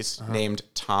movies, named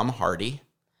Tom Hardy.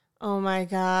 Oh my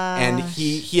God. And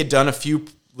he had done a few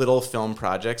little film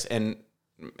projects, and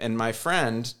my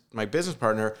friend, my business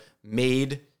partner,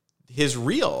 made his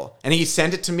reel, and he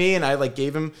sent it to me, and I like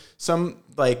gave him some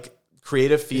like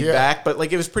creative feedback, but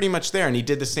like it was pretty much there. And he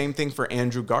did the same thing for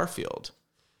Andrew Garfield,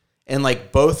 and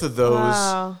like both of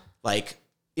those like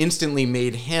instantly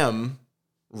made him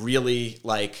really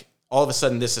like, all of a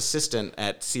sudden this assistant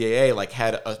at CAA like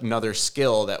had another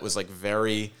skill that was like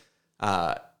very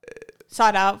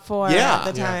sought out for at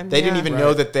the time. They didn't even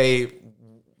know that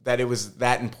it was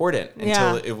that important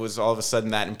until it was all of a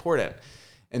sudden that important.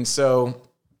 And so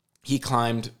he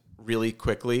climbed really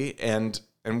quickly, and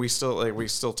we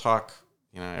still talk,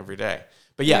 every day.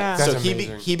 But so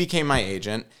he became my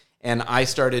agent, and I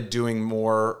started doing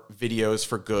more videos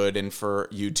for Good and for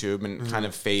YouTube, and kind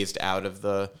of phased out of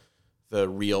the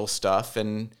real stuff,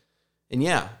 and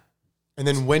yeah. And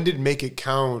then when did Make It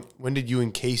Count? When did you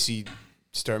and Casey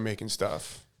start making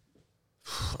stuff?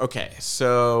 Okay,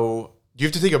 so do you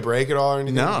have to take a break at all or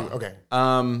anything? No. Okay.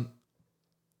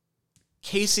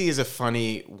 Casey is a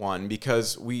funny one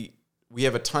because we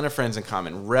have a ton of friends in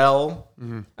common. Rel.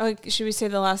 Oh, should we say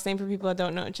the last name for people that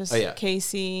don't know? Just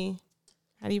Casey.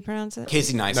 How do you pronounce it?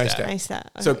 Casey Neistat. Neistat.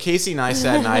 Okay. So Casey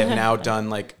Neistat and I have now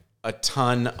done like a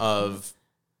ton of.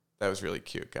 That was really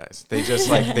cute, guys. They just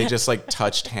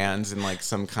touched hands in like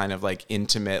some kind of like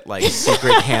intimate, like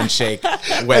secret handshake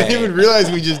way. I didn't even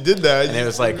realize we just did that. And it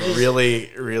was like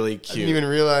really, really cute. I didn't even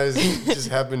realize it just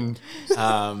happened.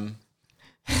 Now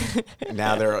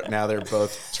they're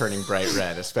both turning bright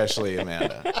red, especially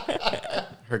Amanda.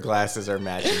 Her glasses are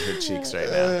matching her cheeks right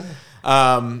now.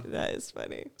 That is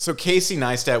funny. So Casey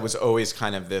Neistat was always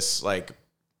kind of this like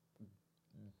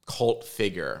cult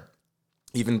figure.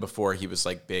 Even before he was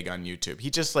like big on YouTube, he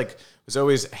just like was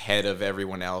always ahead of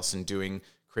everyone else and doing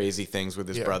crazy things with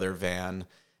his brother Van.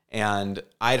 And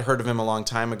I'd heard of him a long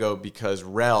time ago because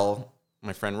Rel,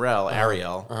 my friend Rel,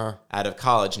 Ariel, out of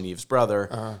college, Neve's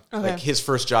brother, like his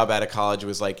first job out of college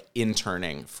was like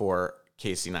interning for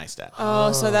Casey Neistat.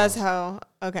 Oh, so that's how.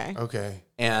 Okay.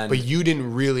 But you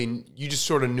didn't really, you just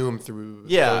sort of knew him through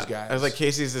those guys. I was like,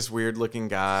 Casey's this weird looking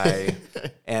guy,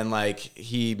 and like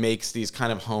he makes these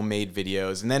kind of homemade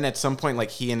videos. And then at some point,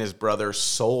 like he and his brother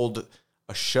sold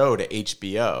a show to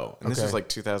HBO, and this was like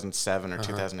 2007 or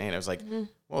 2008. I was like,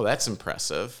 whoa, that's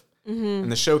impressive.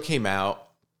 And the show came out,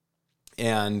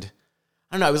 and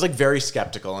I don't know. I was like very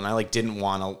skeptical, and I like didn't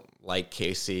want to like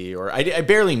Casey, or I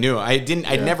barely knew him.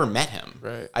 I'd never met him.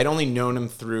 Right. I'd only known him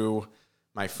through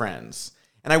my friends.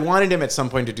 And I wanted him at some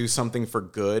point to do something for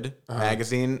Good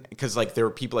magazine, because like there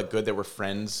were people at Good that were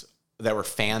friends, that were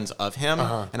fans of him,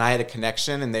 and I had a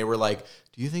connection, and they were like,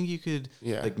 "Do you think you could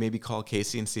like maybe call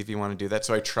Casey and see if you want to do that?"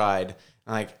 So I tried,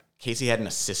 and like Casey had an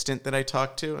assistant that I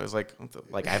talked to. I was like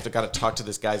I got to talk to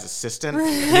this guy's assistant.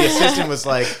 The assistant was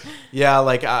like, "Yeah,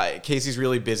 like Casey's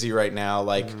really busy right now,"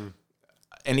 like,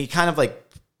 and he kind of like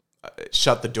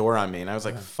shut the door on me, and I was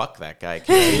like, "Fuck that guy!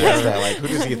 Like, who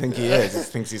does he think he is? He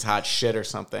thinks he's hot shit or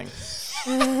something."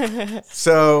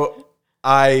 So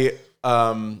I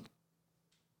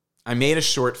made a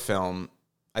short film.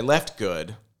 I left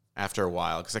Good after a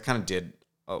while because I kind of did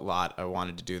a lot I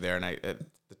wanted to do there, and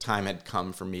the time had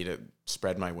come for me to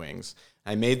spread my wings.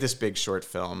 I made this big short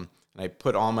film, and I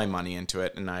put all my money into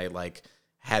it, and I like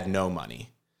had no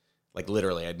money, like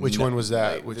literally. Which one was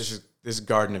that? This is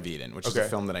Garden of Eden, which is a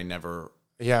film that I never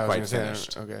quite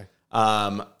finished. Okay.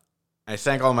 I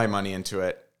sank all my money into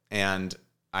it, and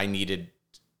I needed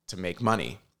to make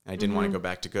money. I didn't want to go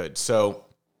back to Good, so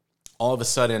all of a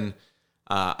sudden,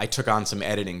 I took on some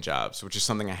editing jobs, which is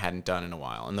something I hadn't done in a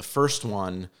while. And the first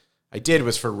one I did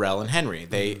was for Rel and Henry.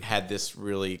 They had these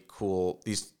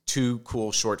two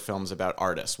cool short films about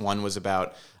artists. One was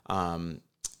about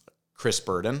Chris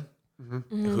Burden,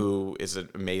 who is an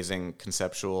amazing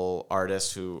conceptual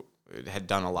artist who had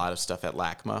done a lot of stuff at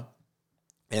LACMA.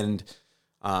 And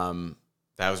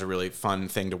that was a really fun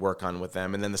thing to work on with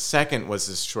them. And then the second was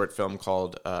this short film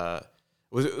called...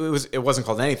 It wasn't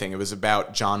called anything. It was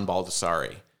about John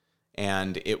Baldessari,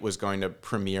 and it was going to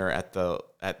premiere at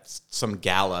some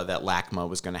gala that LACMA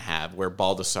was going to have, where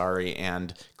Baldessari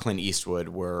and Clint Eastwood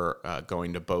were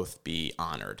going to both be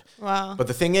honored. Wow! But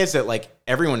the thing is that like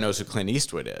everyone knows who Clint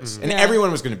Eastwood is, and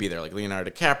everyone was going to be there, like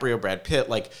Leonardo DiCaprio, Brad Pitt,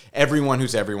 like everyone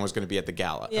was going to be at the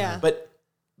gala. Yeah, but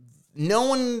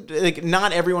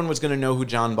not everyone was going to know who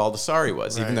John Baldessari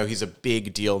was, even though he's a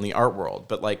big deal in the art world.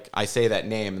 But like I say that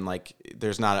name, and like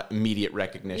there's not immediate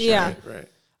recognition. Yeah, right.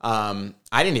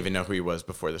 I didn't even know who he was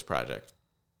before this project,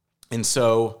 and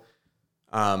so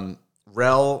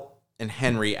Rel and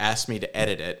Henry asked me to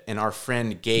edit it, and our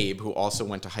friend Gabe, who also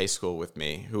went to high school with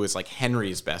me, who was like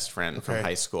Henry's best friend from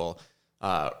high school,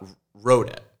 wrote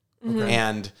it,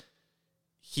 and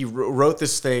he wrote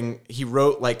this thing. He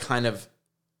wrote like kind of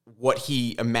what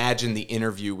he imagined the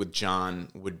interview with John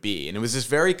would be. And it was this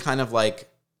very kind of like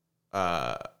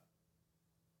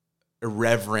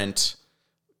irreverent,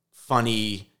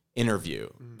 funny interview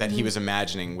that he was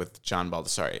imagining with John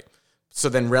Baldessari. So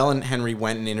then Rel and Henry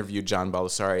went and interviewed John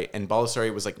Baldessari, and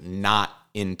Baldessari was like not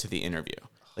into the interview.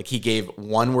 Like he gave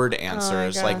one-word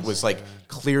answers, like was like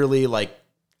clearly like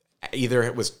either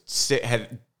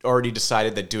had already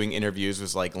decided that doing interviews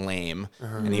was like lame,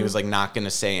 and he was like not going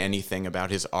to say anything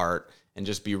about his art and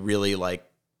just be really like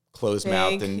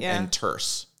closed-mouthed and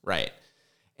terse, right?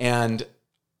 And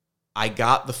I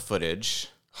got the footage,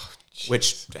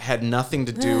 which had nothing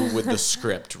to do with the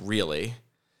script really,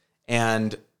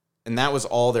 and that was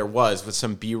all there was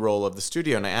some B-roll of the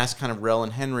studio. And I asked kind of Rel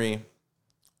and Henry,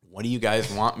 what do you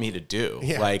guys want me to do?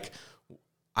 Like,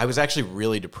 I was actually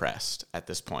really depressed at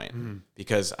this point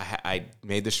because I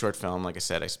made this short film. Like I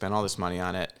said, I spent all this money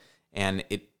on it, and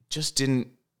it just didn't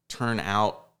turn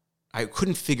out. I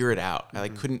couldn't figure it out. I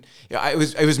like couldn't.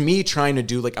 It was me trying to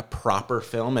do like a proper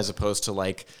film as opposed to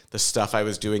like the stuff I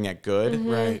was doing at Good,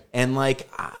 right? And like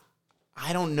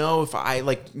I don't know if I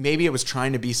like maybe it was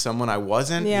trying to be someone I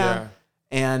wasn't. Yeah.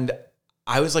 And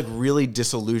I was like really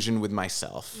disillusioned with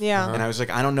myself. Yeah. And I was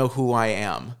like, I don't know who I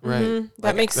am. Right.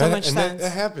 That makes so much sense.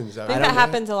 That happens. I think that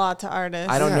happens a lot to artists.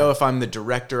 I don't know if I'm the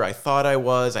director I thought I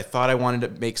was. I thought I wanted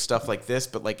to make stuff like this,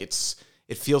 but like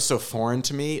it feels so foreign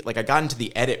to me. Like I got into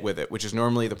the edit with it, which is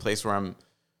normally the place where I'm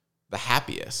the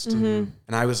happiest. And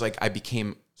I was like, I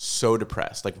became so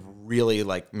depressed, like really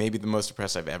like maybe the most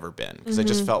depressed I've ever been. Because I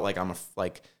just felt like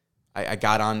I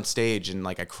got on stage and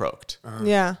like I croaked.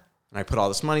 Yeah. And I put all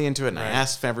this money into it, and I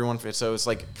asked everyone for it. So it was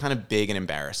like kind of big and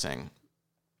embarrassing.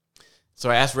 So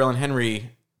I asked Rel and Henry,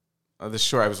 I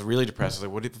was really depressed. I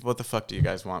was like, what the fuck do you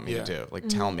guys want me to do? Like,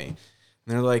 tell me. And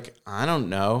they're like, I don't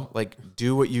know. Like,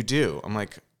 do what you do. I'm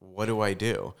like, what do I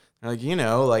do? They're like,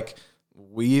 like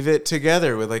weave it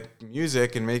together with like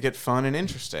music and make it fun and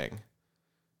interesting.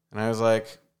 And I was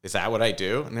like, is that what I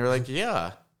do? And they were like,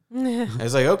 yeah. I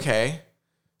was like, okay.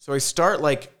 So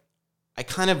I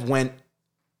kind of went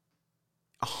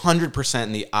 100%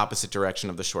 in the opposite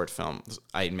direction of the short film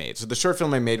I made. So the short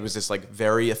film I made was this like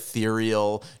very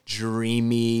ethereal,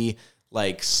 dreamy,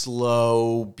 like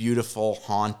slow, beautiful,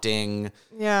 haunting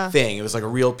thing. It was like a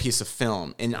real piece of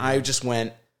film. And I just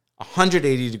went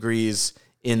 180 degrees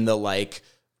in the like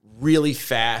really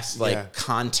fast, like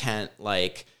content,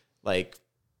 like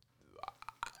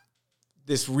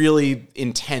this really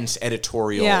intense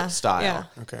editorial style. Yeah.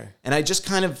 Okay. And I just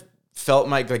kind of felt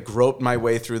groped my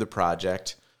way through the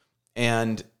project,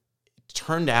 and it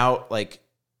turned out like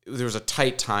there was a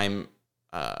tight timeline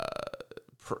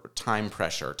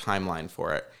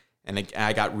for it. And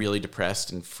I got really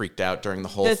depressed and freaked out during the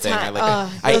whole thing.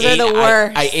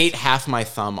 I ate half my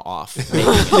thumb off,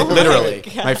 literally.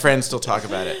 My friends still talk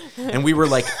about it. And we were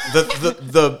like,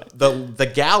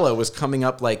 the gala was coming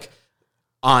up like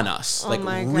on us, like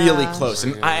really close.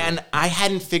 And I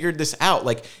hadn't figured this out.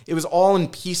 Like it was all in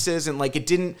pieces, and like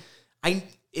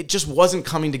it just wasn't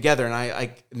coming together.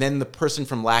 And then the person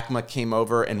from LACMA came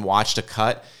over and watched a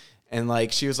cut, and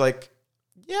like she was like,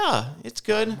 yeah, it's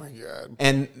good. Oh my God.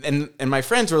 And my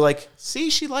friends were like, see,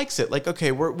 she likes it. Like,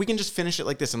 okay, we can just finish it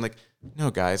like this. I'm like,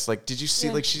 no, guys, like, did you see?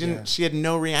 Like, she didn't. She had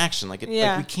no reaction. Like, like,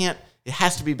 we can't. It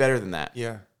has to be better than that.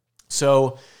 Yeah.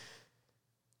 So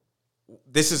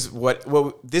this is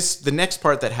the next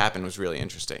part that happened was really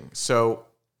interesting. So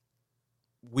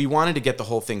we wanted to get the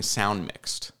whole thing sound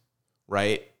mixed,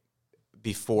 right,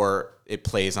 before it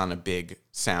plays on a big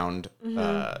sound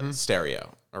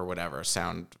stereo or whatever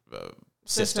sound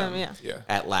system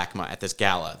at LACMA at this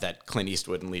gala that Clint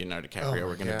Eastwood and Leonardo DiCaprio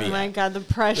were going to be. Oh my God, the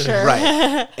pressure!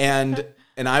 Right, and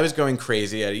I was going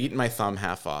crazy. I'd eaten my thumb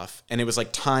half off, and it was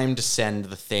like time to send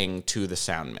the thing to the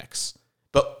sound mix,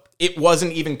 but it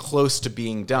wasn't even close to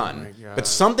being done. Oh, but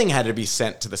something had to be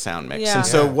sent to the sound mix, and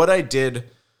so what I did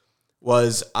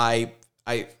was I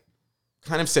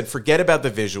kind of said, forget about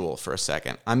the visual for a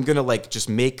second. I'm going to like just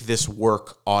make this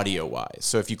work audio wise.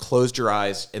 So if you closed your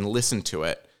eyes and listened to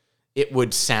it, it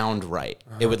would sound right.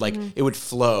 It would it would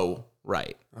flow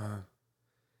right.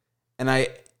 And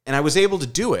I was able to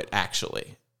do it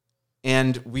actually.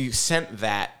 And we sent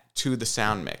that to the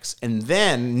sound mix. And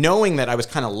then knowing that I was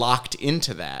kind of locked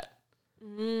into that,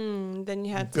 then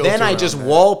you had then I just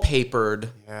wallpapered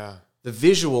the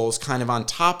visuals kind of on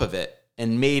top of it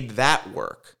and made that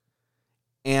work.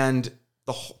 And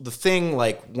the thing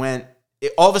like went,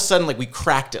 all of a sudden like we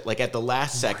cracked it like at the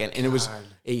last second, and it was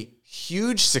a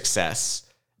huge success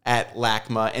at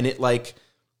LACMA, and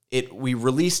we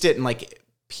released it, and like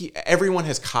everyone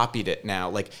has copied it now.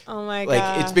 Like, oh my god,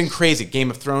 gosh. It's been crazy.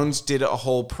 Game of Thrones did a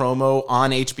whole promo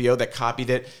on HBO that copied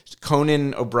it.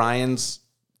 Conan O'Brien's,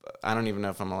 I don't even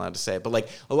know if I'm allowed to say it, but like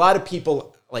a lot of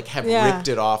people like have ripped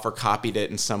it off or copied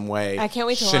it in some way. I can't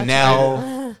wait to Chanel.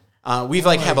 watch it. We've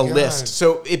have a list.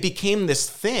 So it became this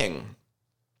thing,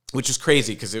 which is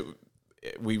crazy because I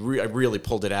really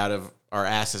pulled it out of our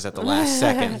asses at the last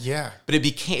second. Yeah. But it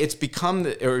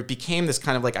became this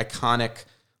kind of like iconic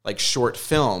like short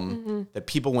film that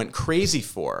people went crazy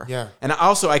for. Yeah. And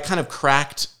I kind of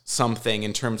cracked something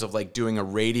in terms of like doing a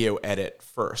radio edit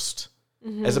first,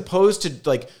 as opposed to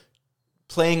like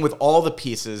playing with all the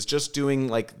pieces, just doing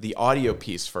like the audio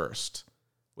piece first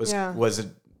was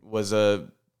a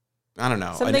I don't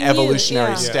know, something an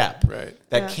evolutionary new. step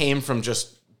that came from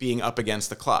just being up against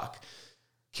the clock.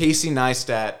 Casey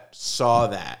Neistat saw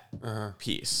that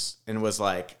piece and was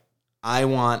like, I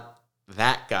want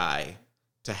that guy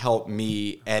to help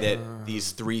me edit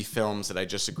these 3 films that I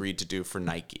just agreed to do for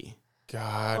Nike.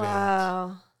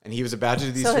 Wow. And he was about to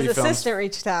do these 3 films. films. So his assistant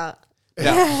reached out.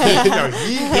 No,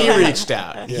 he reached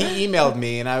out. Yeah. He emailed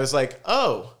me, and I was like,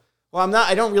 oh, well,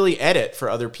 I don't really edit for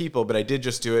other people, but I did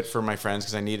just do it for my friends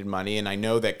because I needed money, and I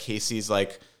know that Casey's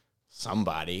like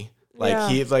somebody.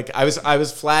 Like I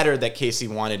was flattered that Casey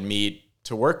wanted me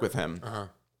to work with him.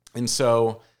 And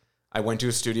so I went to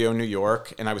a studio in New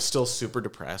York, and I was still super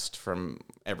depressed from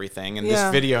everything. And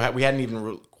this video, we hadn't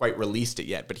even quite released it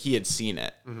yet, but he had seen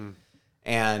it.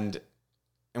 And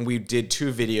we did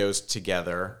 2 videos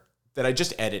together that I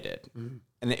just edited.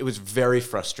 And it was very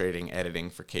frustrating editing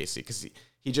for Casey because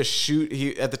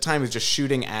he at the time was just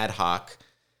shooting ad hoc,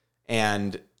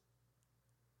 and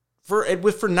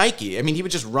for Nike, I mean, he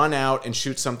would just run out and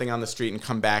shoot something on the street and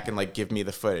come back and like give me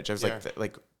the footage. I was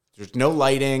like there's no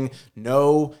lighting,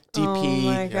 no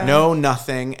DP, no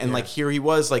nothing, and like here he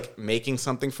was like making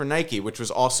something for Nike, which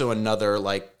was also another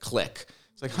like click.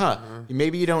 It's like,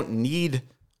 maybe you don't need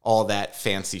all that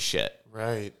fancy shit,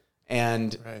 right?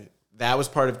 And that was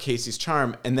part of Casey's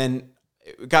charm, and then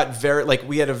it got very like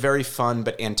we had a very fun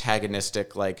but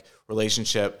antagonistic like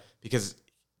relationship because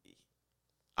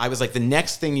I was like, the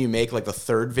next thing you make, like the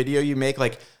 3rd video you make,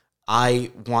 like I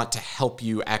want to help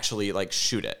you actually like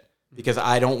shoot it because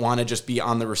I don't want to just be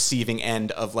on the receiving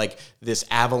end of like this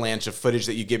avalanche of footage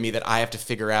that you give me that I have to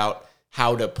figure out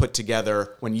how to put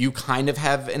together when you kind of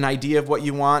have an idea of what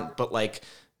you want, but like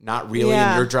not really,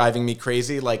 and you're driving me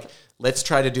crazy. Like, let's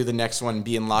try to do the next one,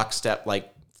 be in lockstep,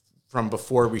 like from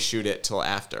before we shoot it till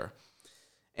after.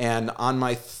 And on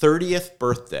my 30th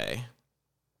birthday,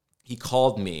 he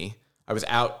called me. I was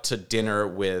out to dinner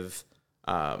with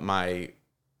my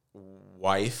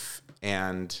wife,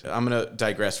 and I'm going to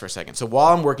digress for a second. So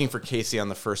while I'm working for Casey on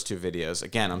the first 2 videos,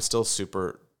 again, I'm still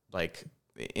super, like,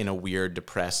 in a weird,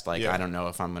 depressed, like, I don't know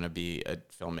if I'm going to be a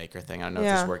filmmaker thing. I don't know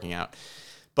if it's working out.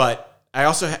 But I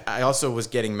also was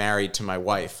getting married to my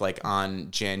wife, like,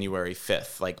 on January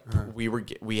 5th. Like,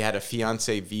 we had a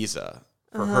fiance visa.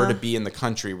 For her to be in the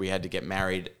country, we had to get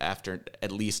married after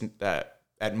at least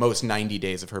at most 90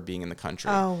 days of her being in the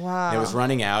country. Oh, wow. And it was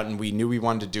running out, and we knew we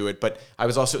wanted to do it. But I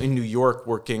was also in New York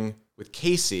working with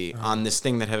Casey on this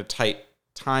thing that had a tight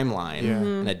timeline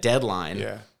and a deadline.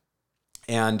 Yeah.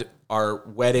 And our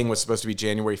wedding was supposed to be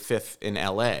January 5th in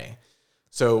LA.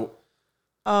 So...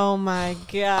 Oh, my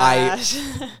gosh.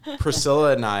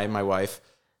 Priscilla and I, my wife,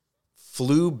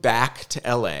 flew back to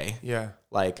LA. Yeah.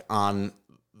 Like on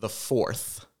the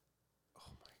 4th.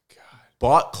 Oh my God.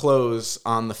 Bought clothes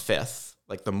on the 5th,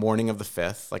 like the morning of the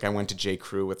 5th. Like I went to J.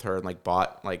 Crew with her and like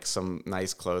bought like some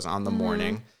nice clothes on the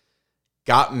morning.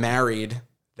 Got married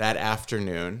that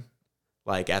afternoon,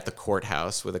 like at the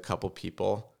courthouse with a couple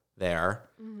people there.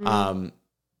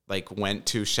 Like went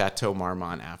to Chateau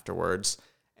Marmont afterwards.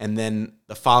 And then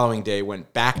the following day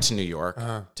went back to New York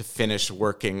to finish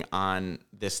working on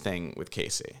this thing with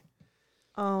Casey.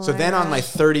 Oh, so then on my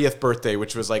 30th birthday,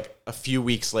 which was like a few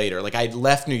weeks later, like I'd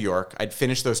left New York. I'd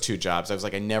finished those 2 jobs. I was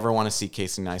like, I never want to see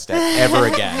Casey Neistat ever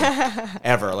again.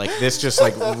 Ever. Like this just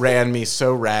like ran me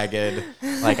so ragged.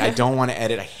 Like I don't want to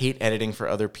edit. I hate editing for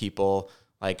other people.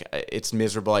 Like it's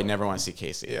miserable. I never want to see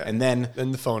Casey. Yeah. And then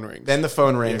the phone rings. Then the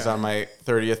phone rings on my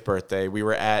 30th birthday. We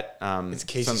were at some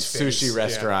sushi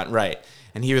restaurant. Right.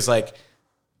 And he was like,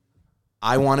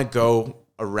 I want to go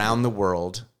around the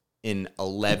world in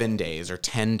 11 days or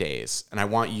 10 days. And I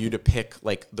want you to pick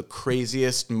like the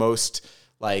craziest, most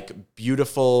like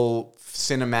beautiful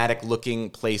cinematic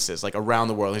looking places like around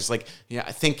the world. He's like,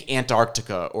 I think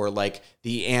Antarctica or like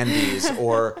the Andes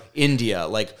or India,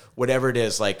 like whatever it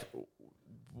is, like,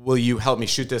 will you help me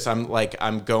shoot this?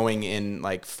 I'm going in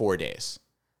like 4 days.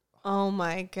 Oh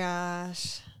my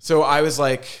gosh. So I was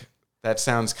like, that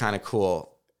sounds kind of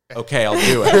cool. Okay, I'll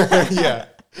do it. Yeah.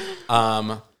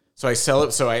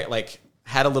 So I like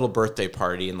had a little birthday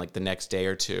party in like the next day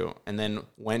or 2, and then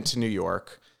went to New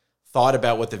York, thought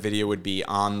about what the video would be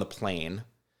on the plane,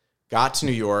 got to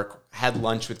New York, had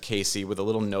lunch with Casey with a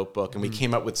little notebook, and we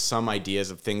came up with some ideas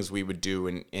of things we would do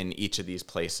in each of these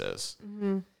places.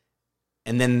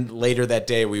 And then later that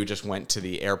day, we just went to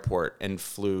the airport and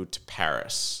flew to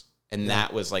Paris. And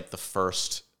that was like the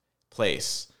first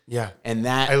place. Yeah. And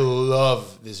that I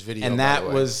love this video. And that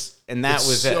was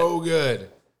so good.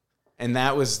 And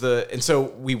that was and so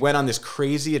we went on this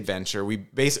crazy adventure. We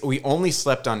only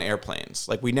slept on airplanes.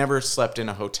 Like we never slept in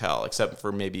a hotel except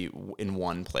for maybe in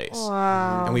one place.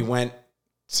 Wow. And we went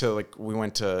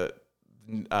to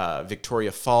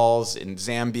Victoria Falls in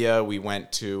Zambia. We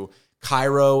went to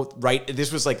Cairo, right?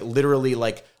 This was like literally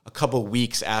like a couple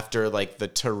weeks after like the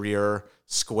Tahrir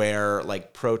Square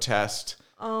like protest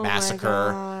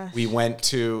massacre. We went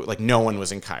to like no one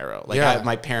was in Cairo. Like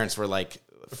my parents were like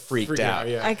freaked out.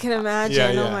 Yeah. I can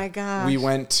imagine. Oh my gosh. We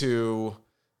went to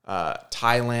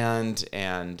Thailand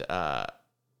and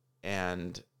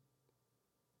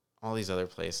all these other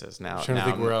places. Now I'm trying to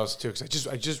think where else too, because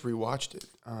I just rewatched it.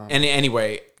 And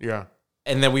anyway,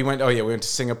 and then we went to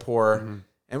Singapore.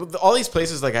 And all these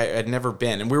places, like, I had never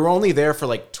been. And we were only there for,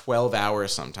 like, 12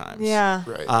 hours sometimes. Yeah.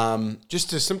 Right.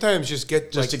 Just to sometimes just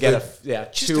get, just like... to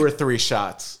get 2 or 3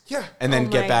 shots. Yeah. And then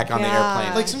get back on the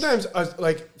airplane. Like, sometimes,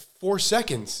 like, 4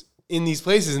 seconds in these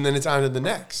places, and then it's on to the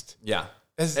next. Yeah.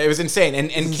 It was insane.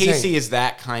 And Casey is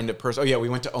that kind of person. Oh, yeah, we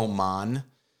went to Oman,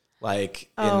 like,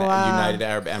 in the United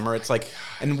Arab Emirates. Like,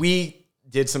 and we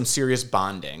did some serious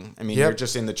bonding. I mean, you're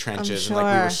just in the trenches. And,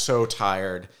 like, we were so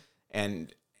tired.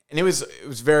 And it was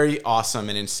very awesome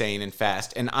and insane and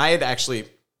fast. And I had actually,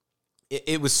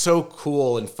 it was so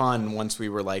cool and fun once we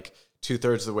were like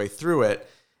 2/3 of the way through it.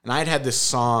 And I'd had this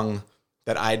song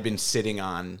that I'd been sitting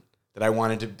on that I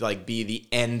wanted to like be the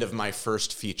end of my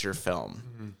first feature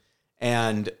film.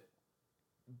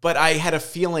 But I had a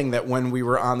feeling that when we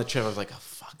were on the trip, I was like, oh,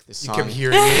 fuck, this song. You kept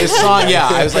hearing it. This song,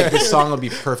 I was like, this song will be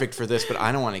perfect for this, but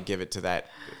I don't want to give it to that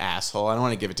asshole. I don't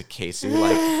want to give it to Casey.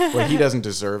 Like, well, he doesn't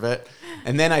deserve it.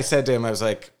 And then I said to him, I was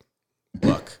like,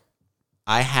 look,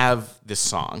 I have this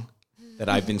song that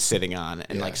I've been sitting on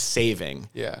and like saving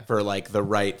for like the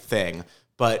right thing.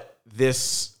 But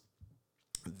this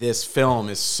film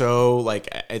is so like,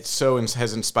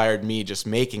 has inspired me just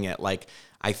making it. Like,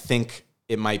 I think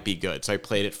it might be good. So I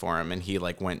played it for him and he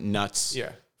like went nuts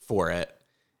for it.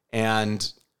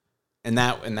 And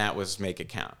that was Make It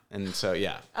Count. And so,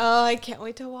 yeah. Oh, I can't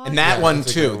wait to watch. And that one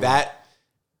too,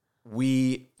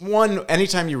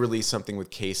 anytime you release something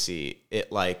with Casey,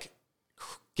 it like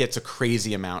gets a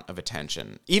crazy amount of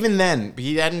attention. Even then,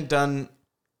 he hadn't done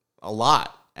a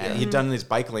lot. And he'd done his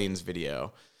Bike Lanes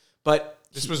video. But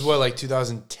this was what, like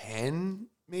 2010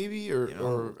 maybe?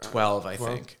 Or 12, I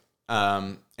think.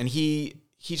 And he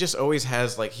just always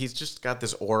has like, he's just got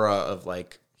this aura of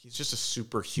like, he's just a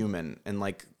superhuman and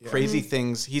like crazy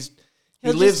things.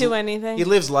 He'll just do anything. He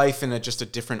lives life in just a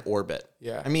different orbit.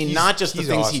 Yeah. I mean, not just the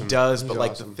things he does, but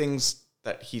like the things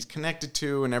that he's connected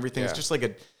to and everything. It's just like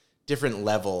a different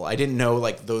level. I didn't know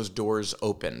like those doors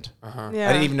opened. I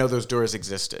didn't even know those doors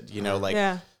existed. You know,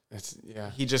 like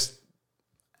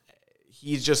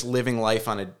he's just living life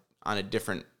on a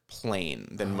different plane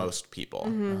than most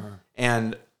people.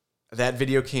 And that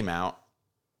video came out,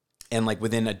 and like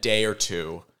within a day or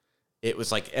two, it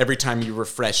was like every time you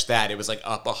refresh that, it was like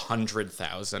up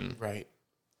 100,000. Right.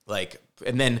 Like,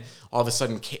 and then all of a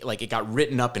sudden, like it got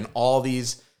written up in all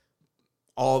these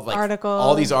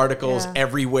articles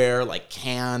everywhere. Like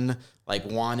Cannes like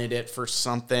wanted it for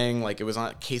something. Like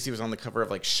Casey was on the cover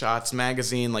of like Shots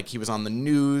magazine. Like he was on the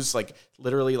news, like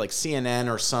literally like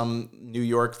CNN or some New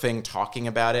York thing talking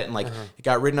about it. And like it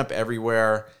got written up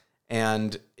everywhere.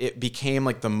 And it became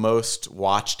like the most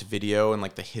watched video in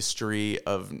like the history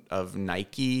of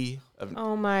Nike.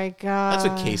 Oh my God. That's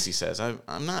what Casey says.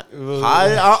 I'm not,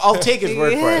 I'll take his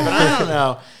word for it, but I don't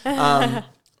know.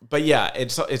 But yeah,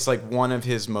 it's like one of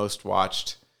his most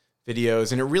watched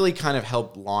videos, and it really kind of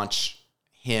helped launch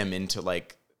him into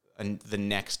like the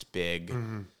next big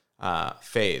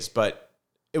phase. But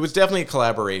it was definitely a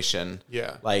collaboration.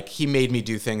 Yeah. Like he made me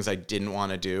do things I didn't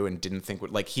want to do and didn't think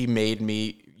would, like he made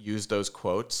me use those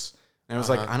quotes. And I was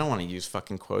like, I don't want to use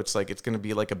fucking quotes. Like it's going to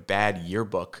be like a bad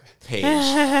yearbook page.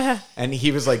 And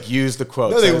he was like, use the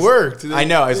quotes. No, they worked. I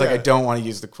know. I was like, I don't want to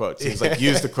use the quotes. He was like,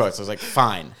 use the quotes. I was like,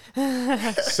 fine.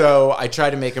 So I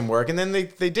tried to make them work. And then they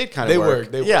did kind of work.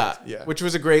 They worked. Yeah. Which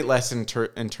was a great lesson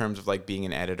in terms of like being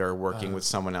an editor, working with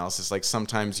someone else. It's like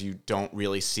sometimes you don't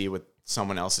really see what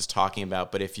someone else is talking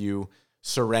about. But if you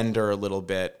surrender a little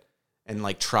bit and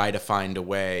like try to find a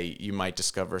way, you might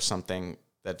discover something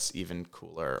that's even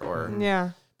cooler or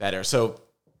better. So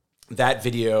that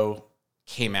video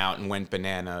came out and went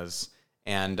bananas,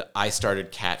 and I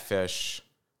started Catfish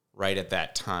right at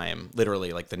that time,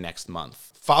 literally like the next month.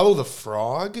 Follow the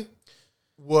Frog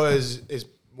is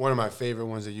one of my favorite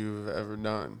ones that you've ever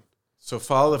done. So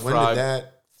Follow the Frog,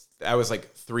 that was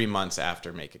like 3 months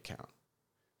after Make It Count.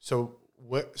 So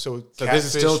this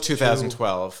is still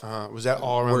 2012. Was that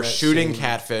all around? We're shooting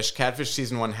Catfish. Catfish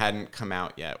season 1 hadn't come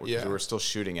out yet. We were still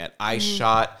shooting it. I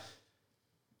shot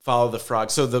Follow the Frog.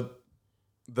 So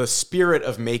the spirit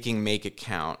of making Make It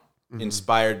Count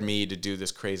inspired me to do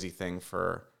this crazy thing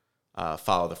for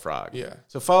Follow the Frog. Yeah.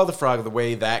 So Follow the Frog, the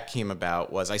way that came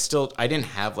about was I didn't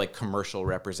have like commercial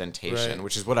representation,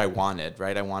 which is what I wanted,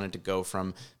 right? I wanted to go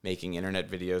from making internet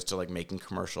videos to like making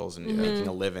commercials and making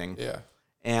a living. Yeah.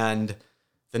 And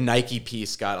the Nike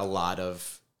piece got a lot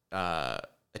of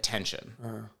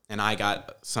attention, and I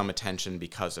got some attention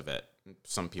because of it.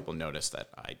 Some people noticed that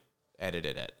I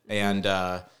edited it,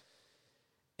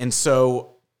 and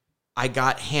so I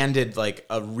got handed like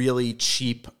a really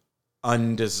cheap,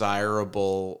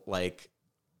 undesirable like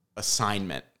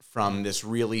assignment from this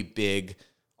really big,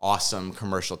 awesome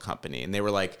commercial company, and they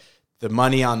were like, "The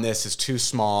money on this is too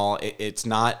small. It's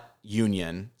not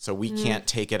union, so we can't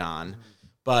take it on,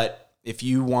 but if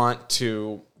you want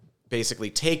to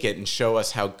basically take it and show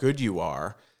us how good you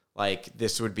are, like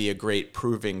this would be a great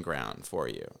proving ground for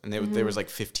you." And there was like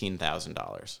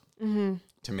 $15,000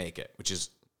 to make it, which is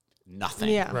nothing.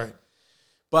 Yeah. Right.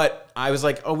 But I was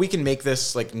like, oh, we can make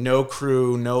this like no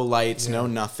crew, no lights, no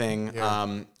nothing.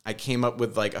 Yeah. I came up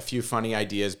with like a few funny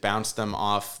ideas, bounced them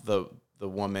off the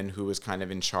woman who was kind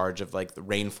of in charge of like the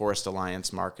Rainforest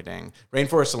Alliance marketing.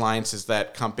 Rainforest Alliance is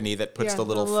that company that puts the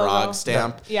little frog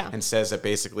stamp and says that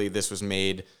basically this was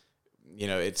made,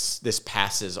 this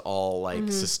passes all like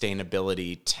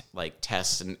sustainability like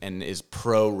tests and is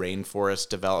pro rainforest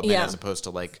development as opposed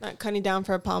to like not cutting down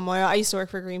for palm oil. I used to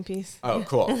work for Greenpeace. Oh,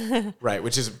 cool. Right.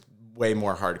 Which is way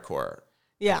more hardcore,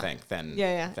 I think, than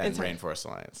Rainforest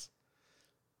Alliance.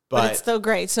 But it's still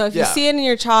great. So if you see it in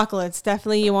your chocolates,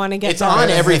 definitely you want to get it's on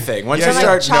everything. Once you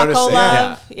start Choco noticing.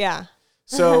 Love. Yeah.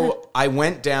 So I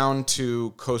went down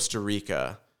to Costa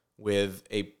Rica with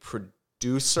a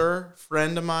producer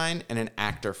friend of mine and an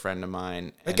actor friend of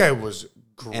mine. That guy was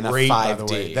great, and a 5D. By the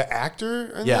way. The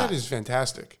actor in that is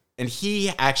fantastic. And he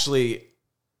actually,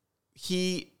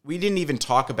 we didn't even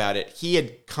talk about it. He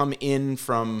had come in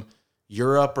from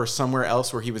Europe or somewhere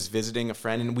else where he was visiting a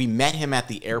friend, and we met him at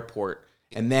the airport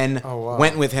and then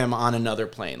went with him on another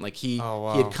plane. Like he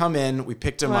had come in, we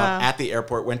picked him up at the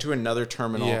airport, went to another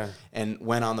terminal and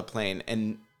went on the plane.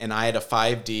 And I had a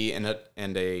 5D and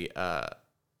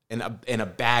a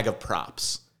bag of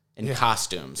props and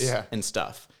costumes and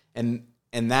stuff. And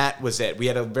that was it. We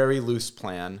had a very loose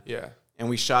plan. Yeah. And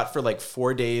we shot for like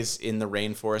 4 days in the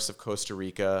rainforest of Costa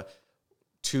Rica,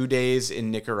 2 days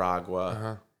in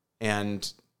Nicaragua,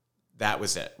 and that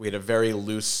was it. We had a very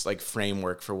loose like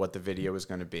framework for what the video was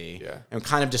going to be. Yeah. And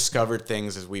kind of discovered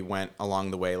things as we went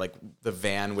along the way. Like the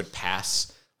van would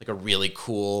pass like a really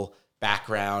cool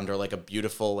background or like a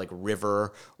beautiful like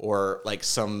river or like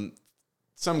some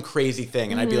crazy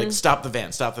thing. And I'd be like, stop the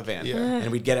van. Yeah.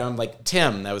 And we'd get on like,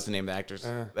 Tim, that was the name of the actor.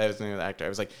 That was the name of the actor. I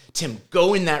was like, Tim,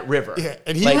 go in that river. Yeah.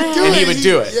 And he would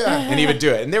do it. Yeah. And he would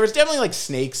do it. And there was definitely like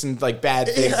snakes and like bad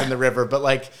things in the river, but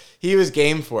like he was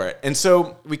game for it. And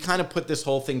so we kind of put this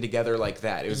whole thing together like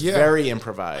that. It was very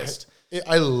improvised.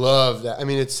 I love that. I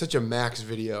mean, it's such a Max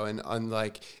video, and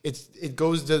unlike it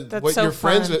goes to what so your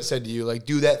friends fun. said to you, like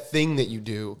do that thing that you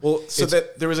do. Well, so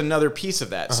that there was another piece of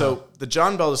that. So the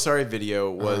John Baldessari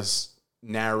video was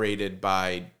narrated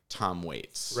by Tom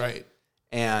Waits, right?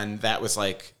 And that was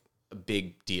like a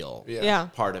big deal,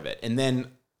 part of it. And then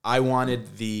I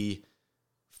wanted the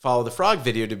Follow the Frog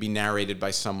video to be narrated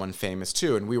by someone famous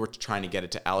too, and we were trying to get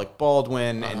it to Alec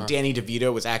Baldwin, and Danny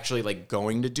DeVito was actually like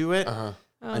going to do it.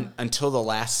 Until the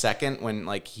last second when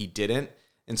like he didn't,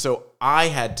 and so I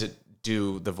had to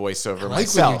do the voiceover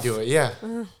myself. When you do it, yeah.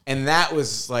 And that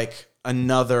was like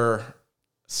another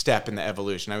step in the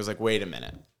evolution. I was like, wait a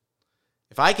minute,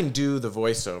 if I can do the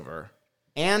voiceover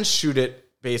and shoot it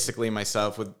basically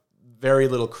myself with very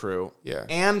little crew,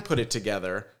 and put it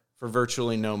together for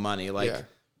virtually no money, like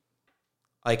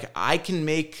I can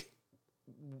make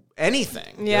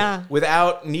anything,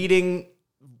 without needing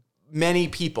many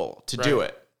people to do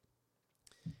it.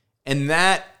 And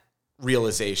that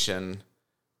realization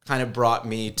kind of brought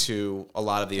me to a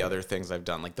lot of the other things I've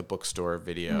done, like the bookstore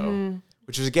video,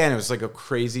 which was, again, it was like a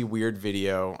crazy, weird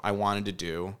video I wanted to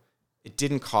do. It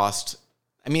didn't cost,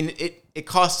 I mean, it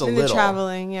cost a little. The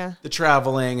traveling, The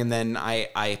traveling, and then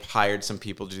I hired some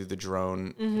people to do the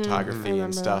drone photography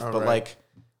and stuff, but like,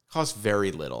 it cost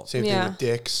very little. Same thing with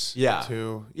Dick's,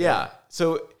 too. Yeah.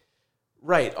 So,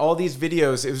 right, all these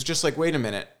videos, it was just like, wait a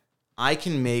minute, I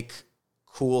can make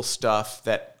cool stuff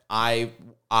that I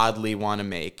oddly want to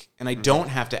make, and I don't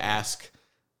have to ask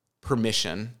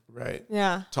permission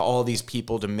to all these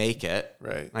people to make it.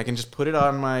 Right. I can just put it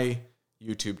on my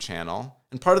YouTube channel.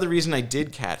 And part of the reason I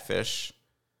did Catfish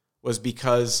was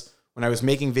because when I was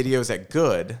making videos at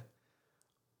Good,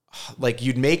 like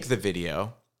you'd make the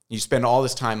video, you spend all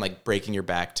this time like breaking your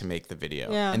back to make the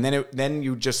video. Yeah. And then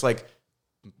you just like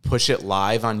push it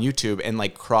live on YouTube and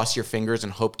like cross your fingers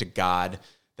and hope to God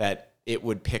that it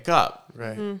would pick up.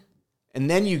 Right. And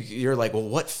then you're like, well,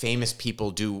 what famous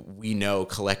people do we know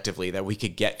collectively that we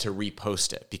could get to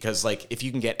repost it? Because like if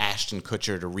you can get Ashton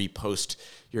Kutcher to repost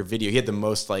your video, he had the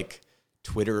most like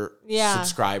Twitter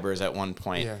subscribers at one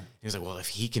point. Yeah. He was like, well, if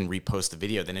he can repost the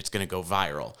video, then it's going to go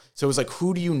viral. So it was like,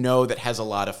 who do you know that has a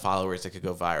lot of followers that could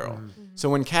go viral? So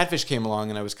when Catfish came along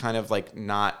and I was kind of like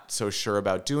not so sure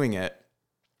about doing it,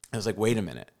 I was like, wait a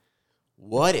minute.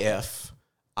 What if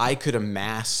I could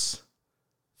amass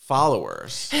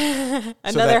followers so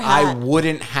that I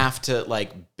wouldn't have to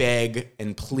like beg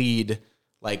and plead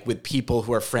like with people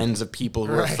who are friends of people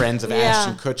who are friends of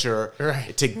Ashton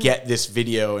Kutcher to get this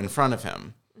video in front of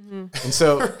him. And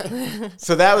so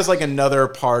so that was like another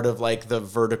part of like the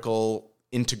vertical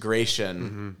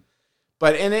integration.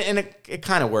 But it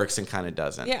kind of works and kind of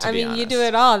doesn't. Yeah, I mean, you do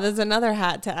it all. There's another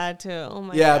hat to add to. Oh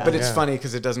my God. But it's funny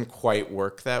because it doesn't quite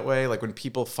work that way. Like when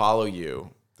people follow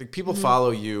you, like people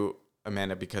follow you,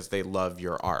 Amanda, because they love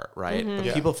your art, right?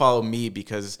 But people follow me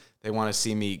because they want to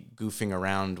see me goofing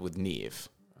around with Neve.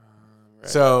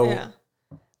 So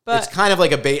it's kind of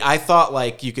like a bait. I thought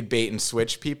like you could bait and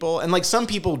switch people. And like some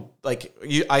people, like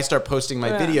I start posting my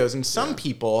videos and some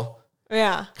people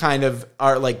kind of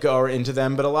are like go into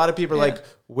them. But a lot of people are like,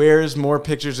 where's more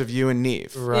pictures of you and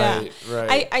Neve? Right.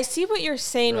 I see what you're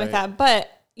saying with that.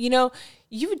 But, you know,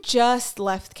 you just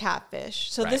left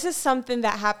Catfish. So this is something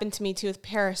that happened to me too with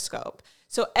Periscope.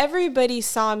 So everybody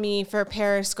saw me for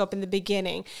Periscope in the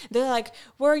beginning. They're like,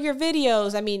 where are your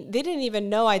videos? I mean, they didn't even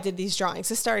know I did these drawings.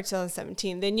 This started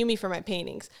 2017. They knew me for my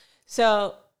paintings.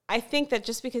 So I think that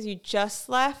just because you just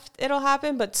left, it'll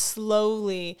happen, but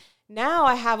slowly. Now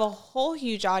I have a whole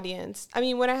huge audience. I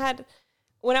mean, when I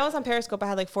was on Periscope, I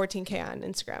had like 14K on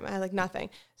Instagram. I had like nothing.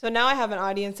 So now I have an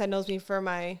audience that knows me for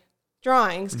my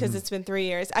drawings because it's been 3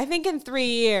 years. I think in 3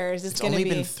 years it's going to be.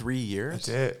 It's only been 3 years? That's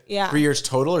it. Yeah. 3 years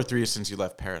total or 3 years since you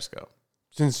left Periscope?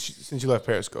 Since you left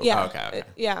Periscope. Yeah. Oh, okay.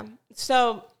 Yeah.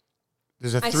 So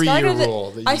there's a 3-year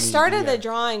rule. I started the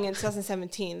drawing in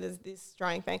 2017, this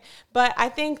drawing thing. But I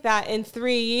think that in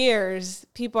 3 years,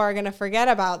 people are going to forget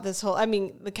about this whole,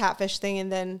 the Catfish thing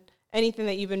and then anything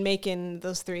that you've been making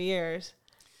those 3 years.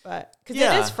 But because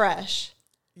it is fresh.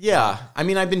 Yeah. I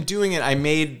mean, I've been doing it. I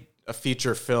made a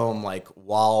feature film like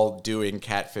while doing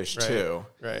Catfish too.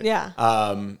 Right. Yeah.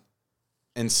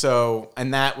 And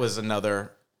that was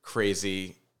another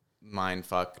crazy mind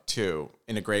fuck too,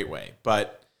 in a great way.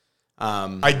 But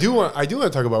I do want to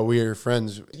talk about We Are Your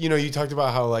Friends. You know, you talked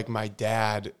about how like my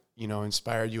dad, you know,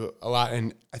 inspired you a lot,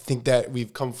 and I think that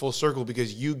we've come full circle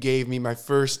because you gave me my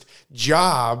first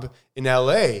job in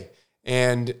LA,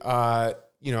 and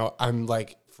you know, I'm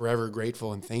like forever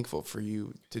grateful and thankful for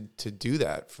you to do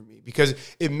that for me because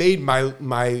it made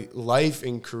my life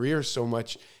and career so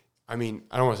much. I mean,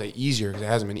 I don't want to say easier because it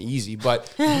hasn't been easy,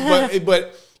 but you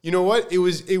know what? It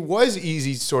was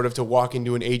easy sort of to walk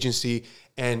into an agency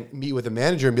and meet with a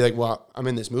manager and be like, well, I'm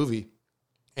in this movie,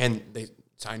 and they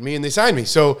signed me.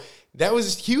 So that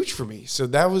was huge for me. So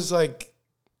that was like,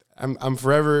 I'm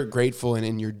forever grateful and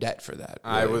in your debt for that.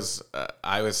 Really. I was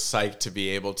psyched to be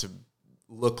able to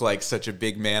look like such a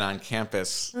big man on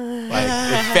campus. Like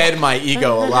it fed my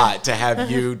ego a lot to have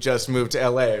you just move to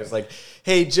LA. It was like,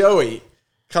 hey, Joey,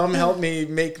 come help me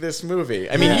make this movie.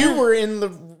 I mean, you were in the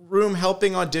room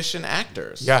helping audition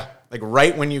actors. Yeah. Like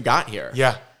right when you got here.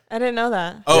 I didn't know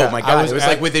that. Oh my God. It was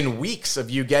like within weeks of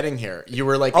you getting here. You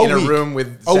were like in a room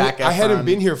with Zac Efron. I hadn't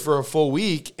been here for a full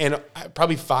week and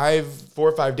probably 4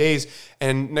 or 5 days.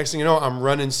 And next thing you know, I'm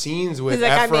running scenes with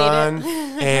Efron.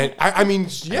 And I mean,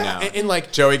 and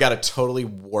like Joey got a totally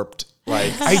warped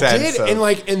like I sense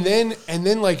did. And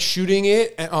then like shooting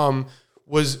it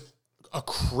was a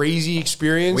crazy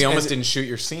experience. We almost didn't shoot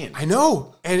your scene. I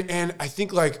know. And I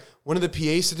think like one of the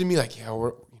PAs said to me like, yeah,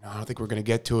 I don't think we're gonna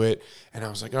get to it. And I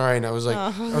was like, all right. And I was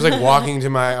like walking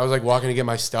to get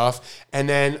my stuff. And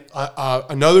then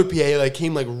another PA like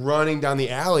came like running down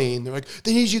the alley, and they're like,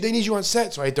 they need you on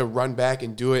set. So I had to run back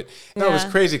and do it. No, it was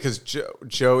crazy because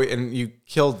Joey, and you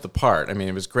killed the part. I mean,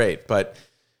 it was great, but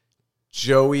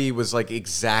Joey was like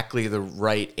exactly the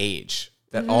right age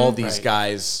that all these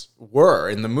guys were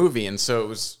in the movie, and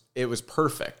so it was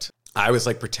perfect. I was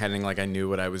like pretending like I knew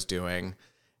what I was doing,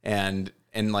 and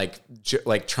like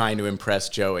trying to impress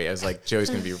Joey. I was like, Joey's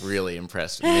gonna be really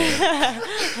impressed with me.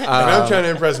 And I'm trying to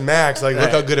impress Max. Like,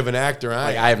 look how good of an actor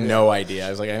I am. I have no idea. I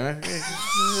was like,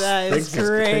 that is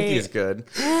great. I think he's good.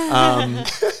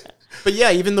 But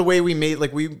yeah, even the way we made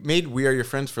We Are Your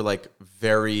Friends for like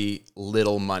very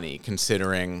little money,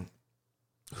 considering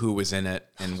who was in it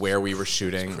and where we were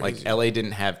shooting. Like LA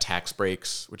didn't have tax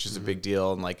breaks, which is a big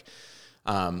deal, and like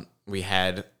we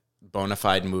had bona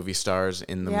fide movie stars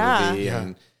in the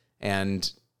movie,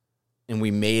 and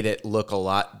we made it look a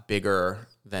lot bigger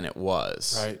than it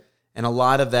was. Right. And a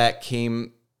lot of that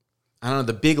came, I don't know,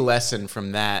 the big lesson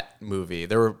from that movie.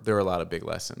 There were a lot of big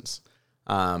lessons.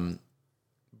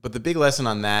 But the big lesson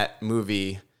on that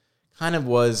movie kind of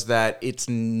was that it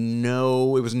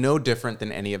was no different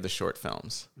than any of the short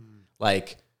films.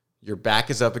 Like, your back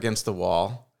is up against the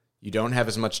wall. You don't have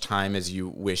as much time as you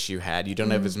wish you had. You don't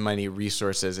have as many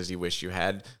resources as you wish you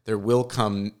had. There will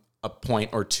come a point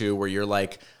or two where you're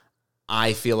like,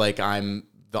 I feel like I'm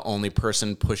the only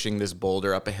person pushing this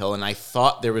boulder up a hill, and I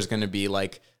thought there was going to be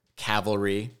like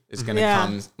cavalry is going to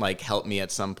come like help me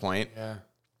at some point. Yeah.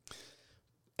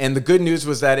 And the good news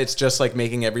was that it's just like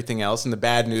making everything else, and the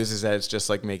bad news is that it's just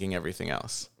like making everything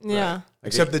else. Yeah. Right? Like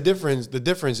Except the difference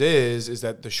is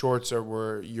that the shorts are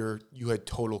where you had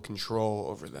total control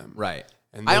over them. Right.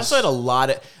 And I also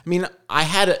had I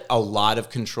had a lot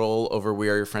of control over We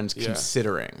Are Your Friends,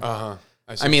 considering. I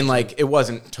mean, like, it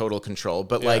wasn't total control,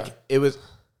 but like it was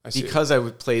because I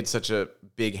played such a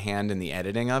big hand in the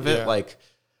editing of it. Like,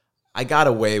 I got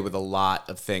away with a lot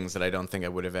of things that I don't think I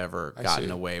would have ever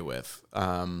gotten away with.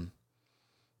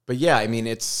 But yeah, I mean,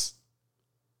 it's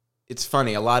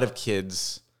funny. A lot of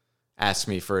kids ask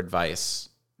me for advice,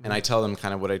 and I tell them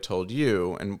kind of what I told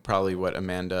you, and probably what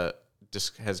Amanda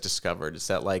has discovered, is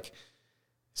that like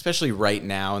especially right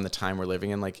now in the time we're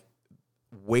living in, like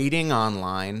waiting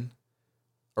online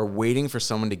or waiting for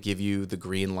someone to give you the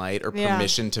green light or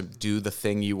permission to do the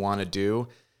thing you want to do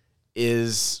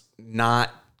is not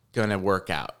going to work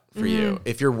out for you.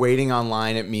 If you're waiting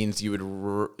online, it means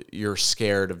you're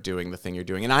scared of doing the thing you're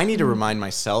doing. And I need to remind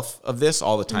myself of this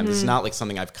all the time. This is not like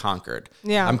something I've conquered.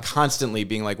 Yeah. I'm constantly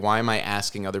being like, why am I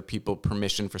asking other people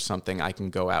permission for something I can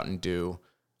go out and do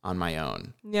on my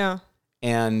own? Yeah.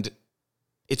 And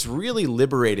it's really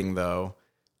liberating, though,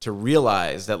 to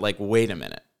realize that, like, wait a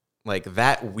minute. Like,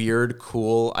 that weird,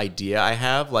 cool idea I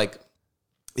have, like,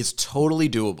 is totally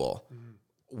doable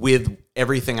with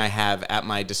everything I have at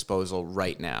my disposal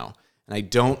right now. And I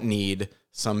don't need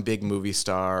some big movie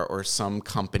star or some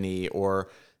company or,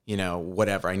 you know,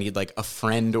 whatever. I need, like, a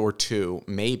friend or two,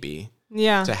 maybe,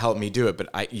 to help me do it.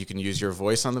 But you can use your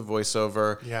voice on the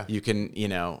voiceover. Yeah. You can, you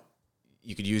know,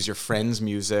 you could use your friend's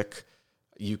music.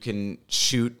 You can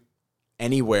shoot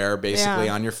anywhere basically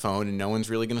on your phone and no one's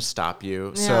really going to stop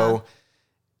you. Yeah.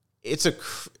 So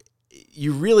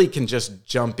you really can just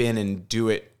jump in and do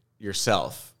it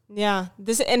yourself. Yeah.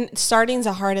 And starting's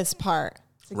the hardest part.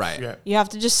 Right. Yeah. You have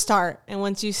to just start. And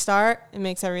once you start, it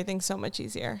makes everything so much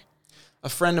easier. A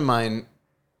friend of mine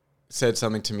said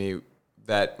something to me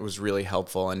that was really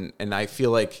helpful. And I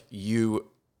feel like you,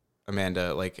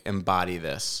 Amanda, like embody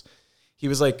this. He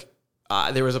was like,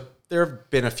 there have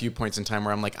been a few points in time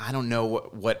where I'm like, I don't know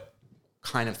what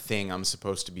kind of thing I'm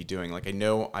supposed to be doing. Like, I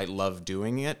know I love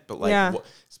doing it, but like,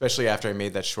 especially after I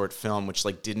made that short film, which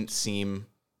like didn't seem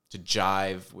to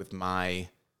jive with my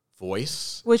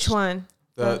voice. Which one?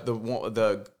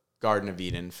 The Garden of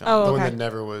Eden film. Oh, okay. The one that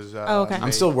never was. Okay.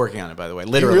 I'm still working on it, by the way.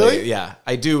 Literally, really? Yeah.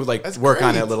 I do like work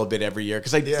on it a little bit every year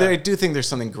because I do think there's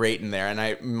something great in there, and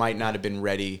I might not have been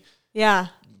ready. Yeah.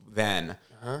 Then.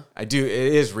 I do. It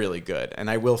is really good, and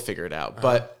I will figure it out.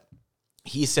 But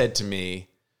he said to me,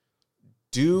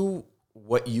 do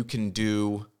what you can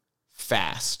do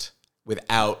fast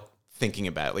without thinking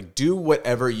about it. Like, do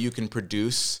whatever you can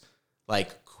produce,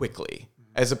 like, quickly,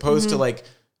 as opposed to, like,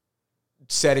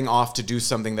 setting off to do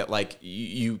something that, like,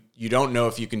 you don't know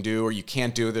if you can do or you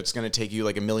can't do that's going to take you,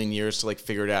 like, a million years to, like,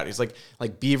 figure it out. He's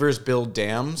like beavers build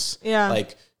dams. Yeah.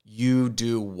 Like, you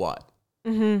do what?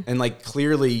 And like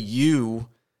clearly you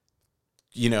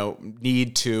know,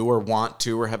 need to or want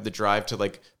to or have the drive to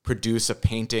like produce a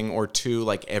painting or two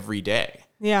like every day.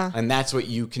 Yeah. And that's what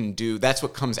you can do. That's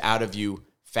what comes out of you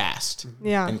fast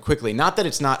and quickly. Not that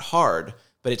it's not hard,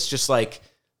 but it's just like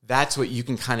that's what you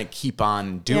can kind of keep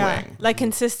on doing. Yeah. Like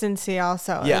consistency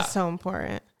also is so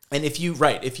important. And if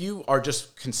you are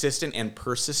just consistent and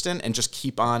persistent and just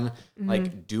keep on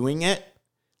like doing it,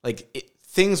 like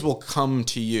things will come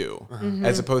to you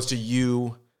as opposed to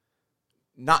you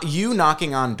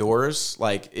knocking on doors.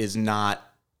 Like is not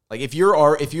like if you're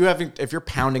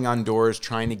pounding on doors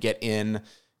trying to get in,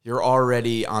 you're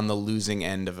already on the losing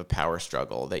end of a power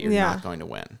struggle that you're not going to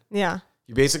win. Yeah.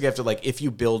 You basically have to like, if you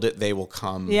build it, they will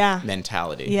come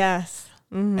mentality. Yes.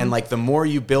 And like the more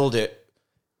you build it,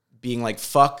 being like,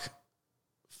 fuck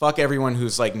everyone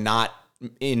who's like not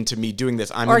into me doing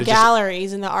this. Or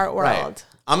galleries in the art world. Right.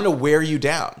 I'm going to wear you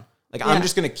down. Like, I'm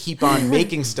just going to keep on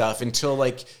making stuff until,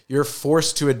 like, you're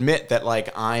forced to admit that,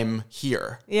 like, I'm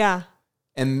here. Yeah.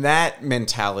 And that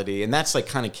mentality, and that's, like,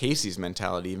 kind of Casey's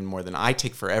mentality even more than I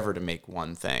take forever to make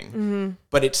one thing.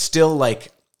 But it's still,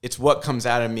 like, it's what comes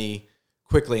out of me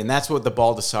quickly. And that's what the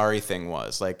Baldessari thing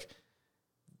was. Like,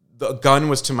 the gun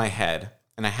was to my head,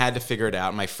 and I had to figure it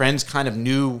out. My friends kind of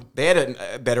knew, they had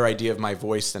a better idea of my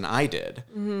voice than I did.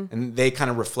 And they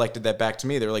kind of reflected that back to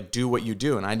me. They were like, do what you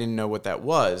do. And I didn't know what that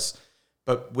was.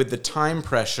 But with the time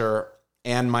pressure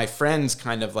and my friends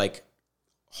kind of like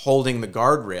holding the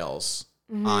guardrails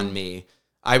on me,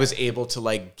 I was able to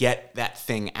like get that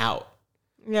thing out.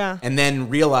 Yeah. And then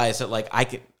realize that like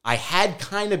I had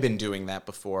kind of been doing that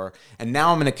before. And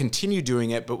now I'm going to continue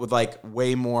doing it, but with like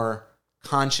way more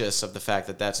conscious of the fact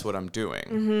that that's what I'm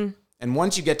doing. And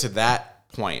once you get to that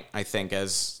point, I think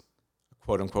as a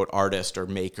quote unquote artist or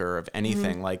maker of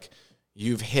anything, like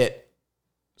you've hit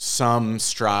some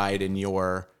stride in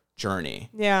your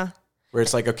journey. Yeah. Where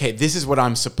it's like, okay, this is what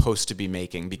I'm supposed to be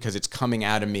making because it's coming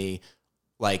out of me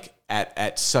like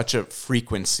at such a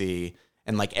frequency,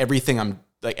 and like everything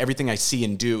I see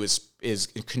and do is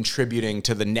contributing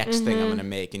to the next thing I'm going to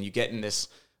make, and you get in this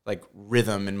like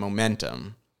rhythm and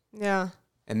momentum. Yeah.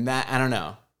 And that, I don't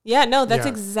know. Yeah, no, that's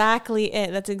exactly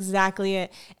it. That's exactly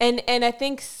it. And I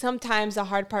think sometimes the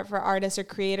hard part for artists or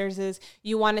creators is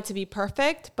you want it to be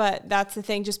perfect, but that's the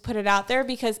thing. Just put it out there,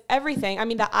 because everything, I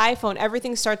mean, the iPhone,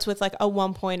 everything starts with like a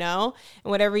 1.0, and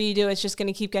whatever you do, it's just going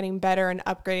to keep getting better and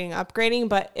upgrading,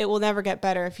 but it will never get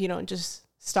better if you don't just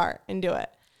start and do it.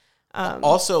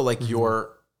 Also, like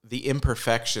the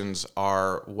imperfections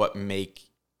are what make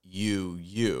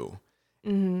you.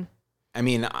 Mm-hmm. I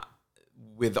mean,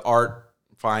 with art,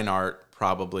 fine art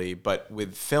probably, but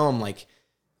with film, like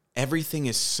everything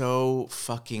is so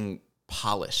fucking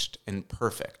polished and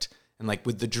perfect. And like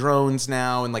with the drones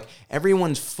now, and like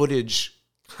everyone's footage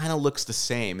kind of looks the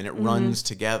same and it runs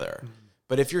together.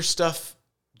 But if your stuff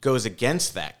goes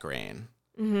against that grain,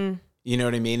 you know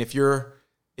what I mean? If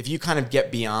you kind of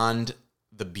get beyond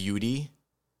the beauty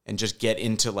and just get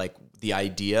into like the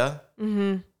idea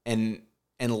and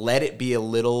let it be a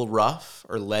little rough,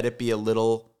 or let it be a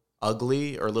little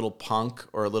ugly, or a little punk,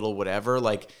 or a little whatever,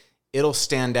 like it'll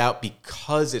stand out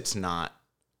because it's not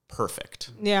perfect.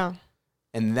 Yeah.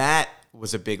 And that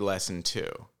was a big lesson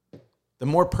too. The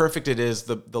more perfect it is,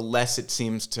 the less it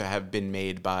seems to have been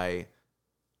made by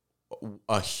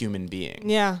a human being.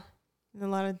 Yeah. A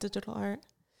lot of digital art.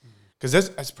 Because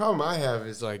that's the problem I have,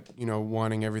 is like, you know,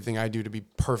 wanting everything I do to be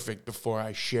perfect before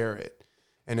I share it.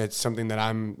 And it's something that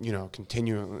I'm, you know,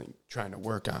 continually trying to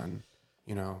work on.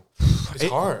 You know, it's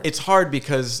hard. It's hard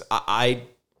because I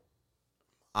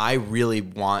really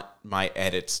want my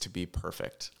edits to be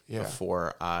perfect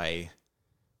before I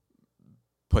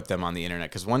put them on the internet.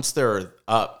 Because once they're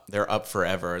up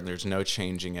forever, and there's no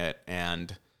changing it.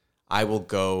 And I will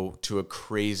go to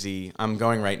I'm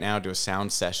going right now to a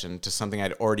sound session, to something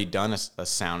I'd already done a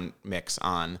sound mix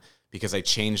on, because I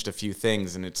changed a few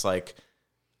things. And it's like,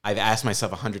 I've asked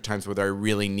myself 100 times whether I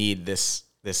really need this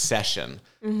session,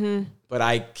 but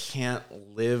I can't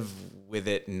live with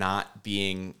it not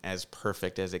being as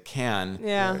perfect as it can.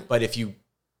 Yeah. But if you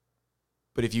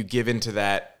give into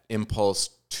that impulse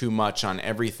too much on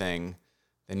everything,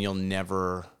 then you'll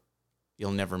never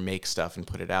make stuff and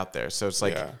put it out there. So it's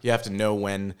like you have to know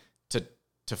when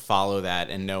to follow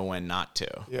that and know when not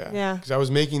to. Yeah. Because I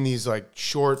was making these like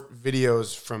short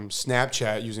videos from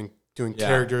Snapchat doing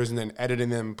characters and then editing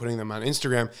them, putting them on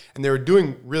Instagram, and they were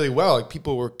doing really well. Like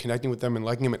people were connecting with them and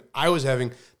liking them, and I was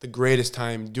having the greatest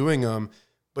time doing them.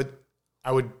 But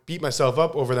I would beat myself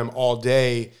up over them all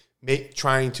day,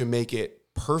 trying to make it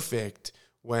perfect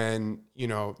when, you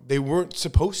know, they weren't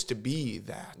supposed to be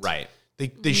that. Right.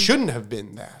 They shouldn't have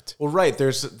been that. Well, right.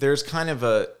 There's kind of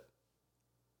a,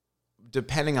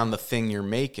 depending on the thing you're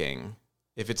making,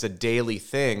 if it's a daily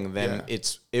thing, then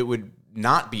it would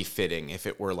not be fitting if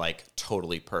it were like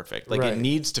totally perfect. Like it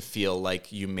needs to feel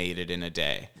like you made it in a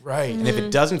day. Right. And if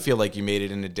it doesn't feel like you made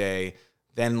it in a day,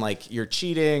 then like you're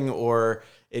cheating or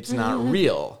it's not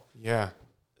real. Yeah.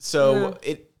 So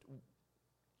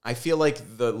I feel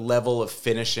like the level of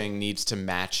finishing needs to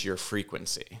match your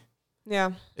frequency.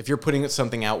 Yeah. If you're putting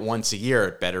something out once a year,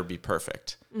 it better be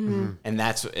perfect. And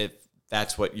that's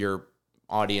what your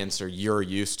audience or you're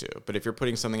used to. But if you're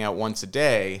putting something out once a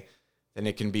day, then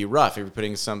it can be rough. If you're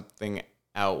putting something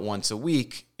out once a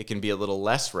week, it can be a little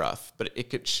less rough, but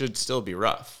it should still be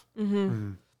rough.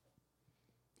 Yeah.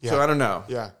 So I don't know.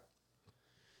 Yeah.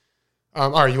 All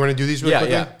right, you want to do these really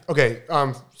quickly? Yeah. Okay.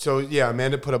 So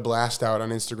Amanda put a blast out on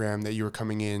Instagram that you were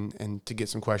coming in and to get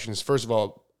some questions. First of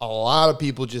all, a lot of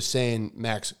people just saying,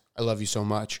 Max, I love you so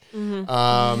much. But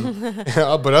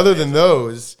other than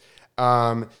those,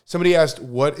 somebody asked,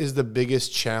 what is the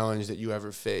biggest challenge that you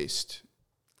ever faced?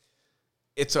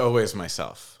 It's always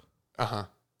myself. Uh-huh.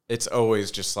 It's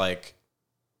always just like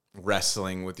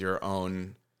wrestling with your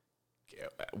own,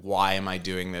 why am I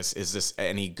doing this? Is this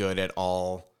any good at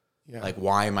all? Yeah. Like,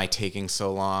 why am I taking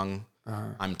so long?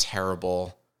 I'm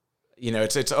terrible. You know,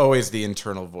 it's always the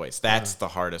internal voice. That's the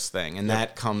hardest thing. And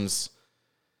that comes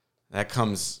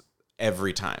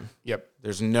every time. Yep.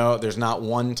 There's not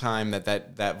one time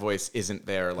that voice isn't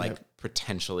there, like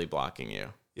potentially blocking you.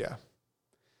 Yeah.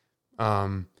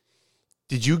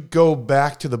 Did you go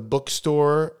back to the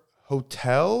bookstore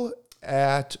hotel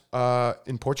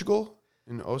in Portugal,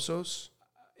 in Ossos?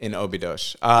 In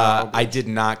Óbidos. I did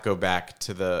not go back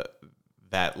to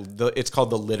it's called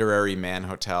the Literary Man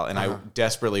Hotel, and I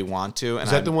desperately want to. And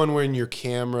is that the one where in your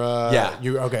camera? Yeah.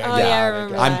 You okay? Oh, yeah, I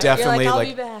remember that. I'm definitely I'll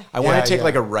be back. I want to take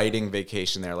like a writing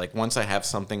vacation there. Like once I have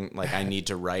something like I need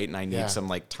to write and I need some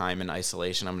like time in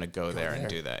isolation, I'm going to go there and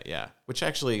do that. Yeah, which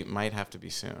actually might have to be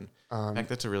soon. In fact,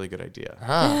 that's a really good idea.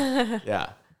 Yeah.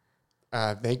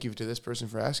 Thank you to this person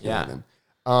for asking. Then.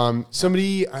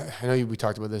 Somebody, I know we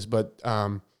talked about this, but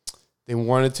they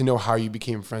wanted to know how you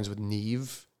became friends with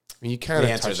Neve. mean, you kind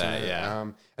of touched that, yeah.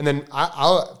 And then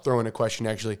I'll throw in a question,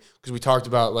 actually, because we talked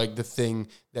about, like, the thing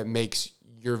that makes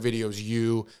your videos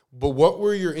you. But what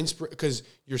were your because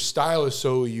your style is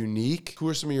so unique. Who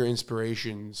are some of your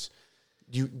inspirations?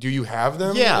 Do you have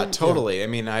them? Yeah, totally. Yeah. I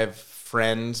mean, I have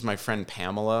friends. My friend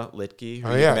Pamela Litke, who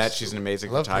you met, she's an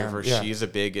amazing photographer. Yeah. She's a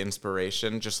big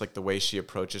inspiration, just like the way she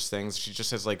approaches things. She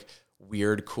just has like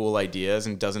weird, cool ideas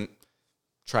and doesn't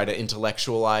try to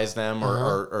intellectualize them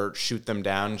or shoot them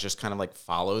down, just kind of like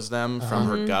follows them from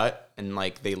her gut, and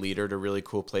like they lead her to really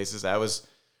cool places. That was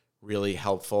really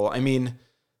helpful. I mean,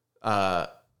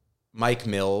 Mike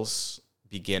Mills,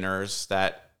 Beginners,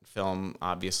 that film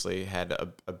obviously had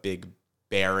a big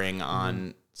bearing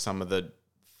on some of the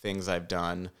things I've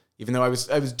done, even though I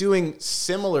was doing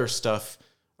similar stuff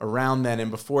around then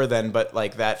and before then, but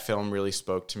like that film really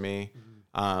spoke to me.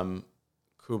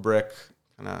 Kubrick,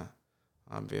 kind of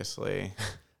obviously.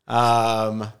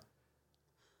 I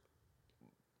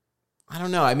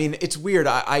don't know. I mean, it's weird.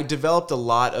 I developed a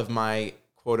lot of my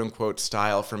quote unquote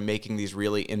style from making these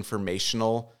really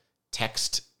informational,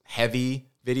 text heavy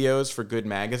videos for Good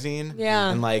Magazine. Yeah.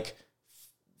 And like,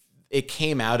 it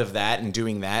came out of that and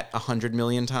doing that 100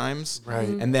 million times. Right.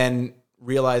 And then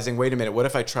realizing, wait a minute, what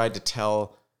if I tried to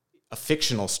tell a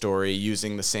fictional story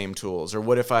using the same tools? Or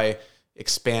what if I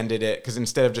expanded it? Because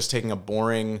instead of just taking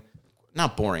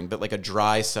not boring, but like a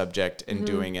dry subject and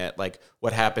doing it, like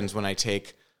what happens when I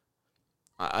take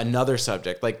another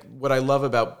subject? Like what I love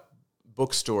about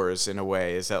bookstores in a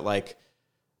way is that like,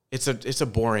 it's a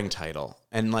boring title.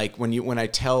 And like when I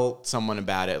tell someone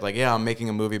about it, like, yeah, I'm making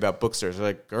a movie about bookstores, they're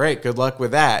like, great, good luck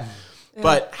with that. Yeah.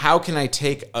 But how can I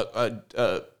take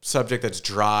a subject that's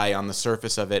dry on the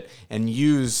surface of it and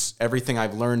use everything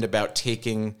I've learned about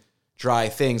taking dry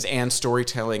things and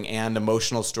storytelling and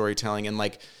emotional storytelling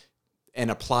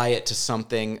and apply it to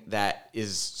something that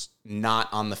is not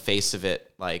on the face of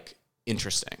it like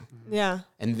interesting. Yeah.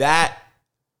 And that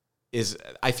is,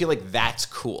 I feel like that's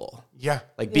cool. Yeah.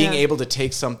 Like being able to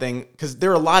take something, because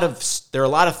there are a lot of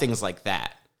things like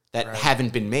that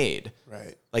haven't been made.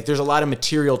 Right. Like there's a lot of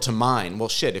material to mine. Well,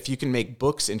 shit, if you can make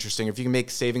books interesting, if you can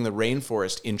make saving the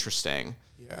rainforest interesting,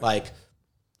 like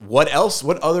what else?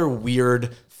 What other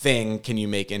weird thing can you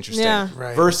make interesting? Yeah.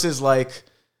 Right. Versus like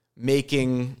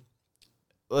making,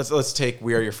 let's take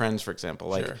We Are Your Friends, for example.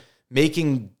 Like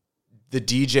making the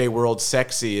DJ world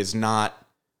sexy is not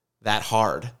that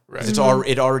hard. Right.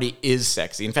 It already is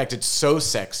sexy. In fact, it's so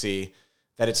sexy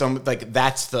that it's like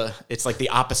it's like the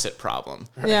opposite problem.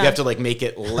 Yeah. You have to like make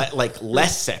it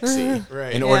less sexy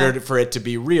in order for it to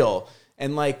be real.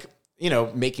 And like, you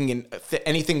know, making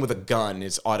anything with a gun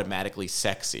is automatically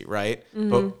sexy, right?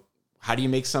 But how do you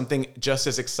make something just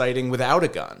as exciting without a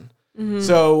gun?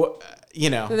 So, you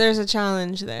know, so there's a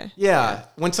challenge there. Yeah.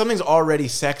 When something's already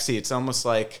sexy, it's almost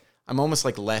like I'm almost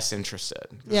like less interested.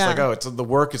 It's like, oh, the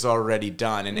work is already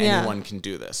done and anyone can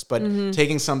do this. But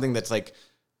taking something that's like,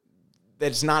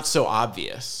 that's not so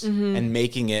obvious and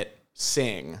making it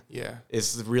sing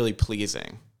is really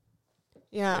pleasing.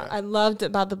 Yeah. I loved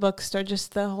about the bookstore,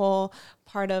 just the whole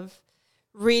part of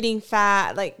reading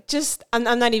fat, like just, I'm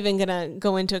not even going to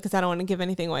go into it because I don't want to give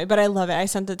anything away, but I love it. I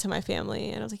sent it to my family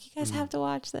and I was like, you guys have to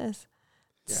watch this.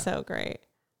 It's so great.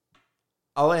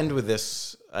 I'll end with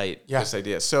this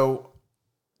idea. So,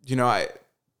 you know,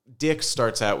 Dick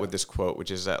starts out with this quote,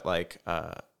 which is that like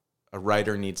a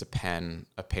writer needs a pen,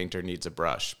 a painter needs a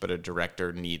brush, but a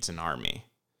director needs an army.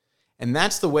 And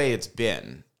that's the way it's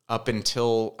been up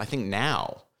until I think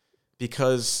now,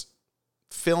 because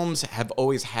films have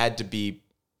always had to be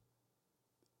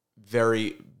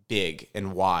very big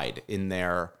and wide in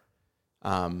their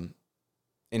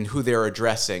in who they're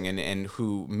addressing and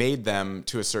who made them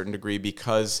to a certain degree,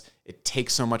 because it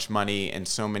takes so much money and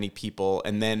so many people,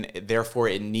 and then therefore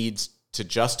it needs to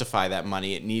justify that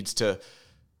money. It needs to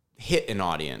hit an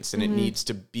audience, and it needs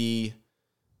to be,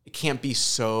 it can't be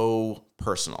so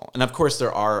personal. And of course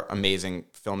there are amazing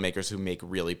filmmakers who make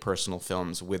really personal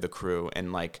films with a crew,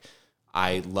 and like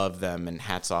I love them and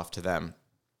hats off to them.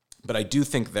 But I do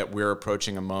think that we're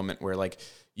approaching a moment where like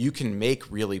you can make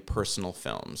really personal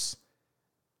films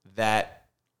that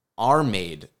are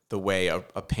made the way a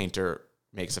painter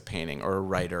makes a painting or a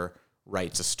writer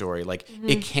writes a story. Like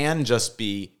it can just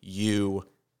be you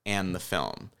and the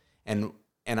film. And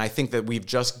I think that we've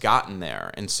just gotten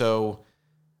there. And so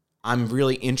I'm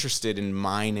really interested in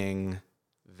mining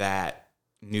that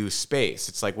new space.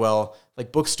 It's like, well,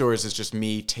 like bookstores is just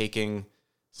me taking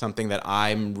something that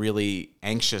I'm really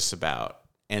anxious about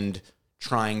and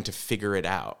trying to figure it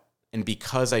out. And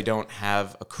because I don't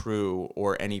have a crew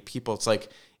or any people, it's like,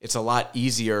 it's a lot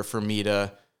easier for me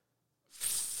to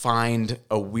find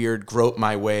a weird, grope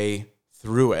my way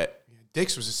through it.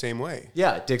 Dix was the same way.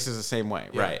 Yeah, Dix is the same way,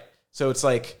 right? So it's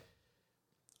like,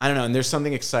 I don't know, and there's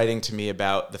something exciting to me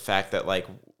about the fact that like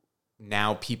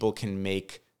now people can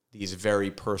make these very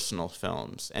personal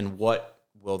films, and what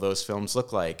will those films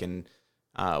look like, and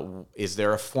is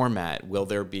there a format? Will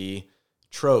there be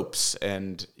tropes?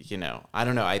 And I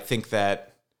don't know. I think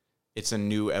that it's a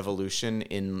new evolution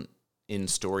in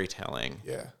storytelling.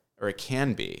 Yeah, or it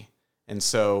can be, and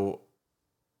so.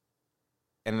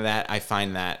 And that I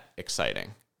find that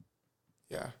exciting.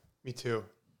 Yeah, me too.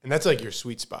 And that's like your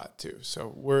sweet spot too.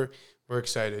 So we're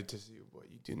excited to see what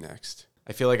you do next.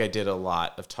 I feel like I did a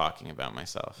lot of talking about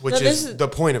myself, which is the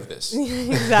point of this.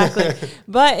 Exactly.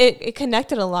 But it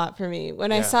connected a lot for me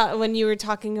when I saw when you were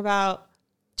talking about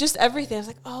just everything. I was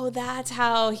like, oh, that's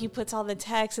how he puts all the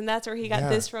text, and that's where he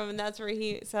got this from, and that's where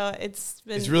he. So it's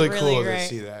really cool to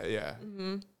see that. Yeah.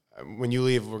 Mm-hmm. When you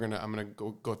leave, I'm gonna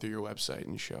go through your website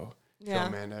and show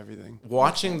Amanda everything.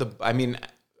 Watching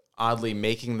oddly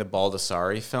making the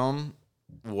Baldassari film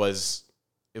was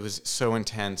so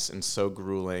intense and so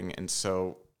grueling and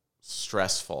so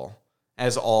stressful,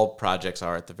 as all projects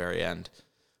are at the very end.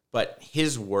 But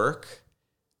his work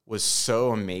was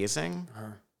so amazing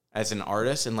as an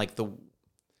artist, and like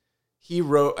he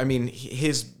wrote. I mean,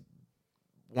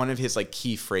 one of his like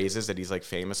key phrases that he's like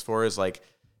famous for is like,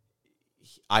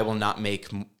 "I will not make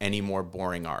any more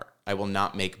boring art. I will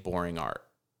not make boring art."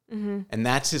 Mm-hmm. And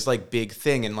that's his like big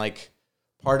thing. And like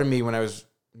part of me when I was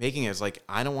making it is like,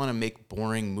 I don't want to make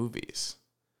boring movies.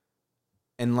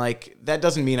 And like, that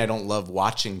doesn't mean I don't love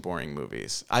watching boring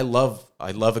movies. I love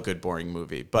a good boring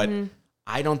movie, but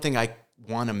I don't think I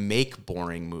want to make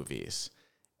boring movies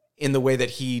in the way that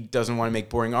he doesn't want to make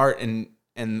boring art,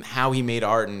 and how he made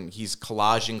art, and he's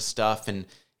collaging stuff. And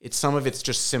some of it's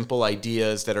just simple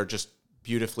ideas that are just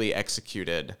beautifully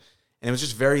executed. And it was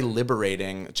just very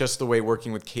liberating, just the way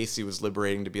working with Casey was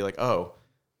liberating, to be like, oh,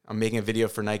 I'm making a video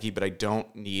for Nike, but I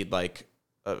don't need like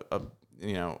a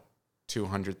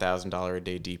 $200,000 a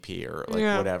day DP or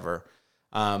like whatever.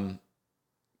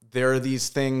 There are these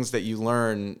things that you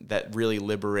learn that really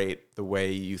liberate the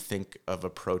way you think of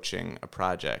approaching a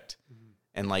project. Mm-hmm.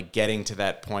 And like getting to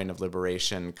that point of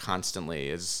liberation constantly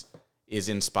is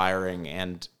inspiring,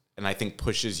 and I think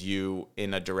pushes you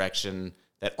in a direction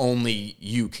that only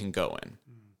you can go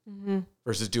in,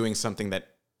 versus doing something that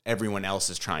everyone else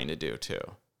is trying to do too.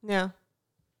 Yeah.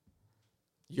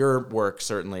 Your work,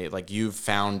 certainly, like you've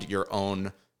found your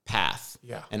own path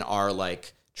and are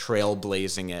like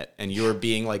trailblazing it, and you're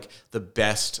being like the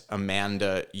best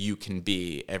Amanda you can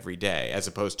be every day, as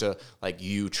opposed to like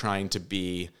you trying to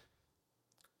be,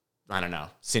 I don't know,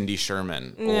 Cindy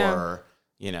Sherman or,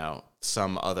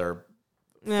 some other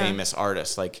famous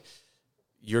artist. Like,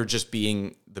 you're just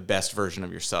being the best version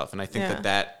of yourself. And I think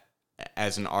that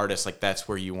as an artist, like that's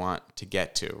where you want to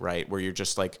get to, right? Where you're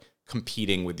just like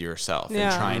competing with yourself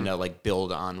and trying to like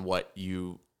build on what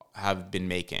you have been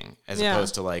making, as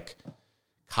opposed to like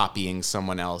copying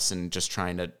someone else and just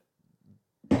trying to,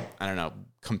 I don't know,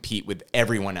 compete with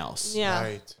everyone else. Yeah.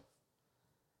 Right.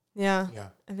 Yeah.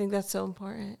 I think that's so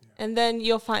important. Yeah. And then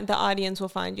you'll find the audience will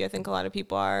find you. I think a lot of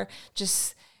people are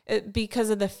just, because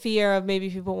of the fear of maybe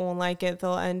people won't like it,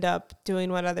 they'll end up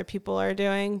doing what other people are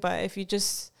doing. But if you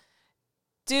just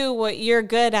do what you're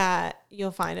good at,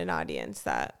 you'll find an audience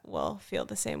that will feel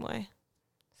the same way.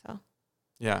 So,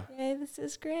 yay, this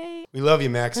is great. We love you,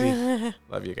 Maxie.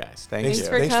 Love you guys. Thanks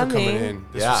for coming in.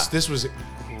 This was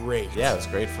great. Yeah, it was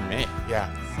great for me.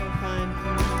 Yeah.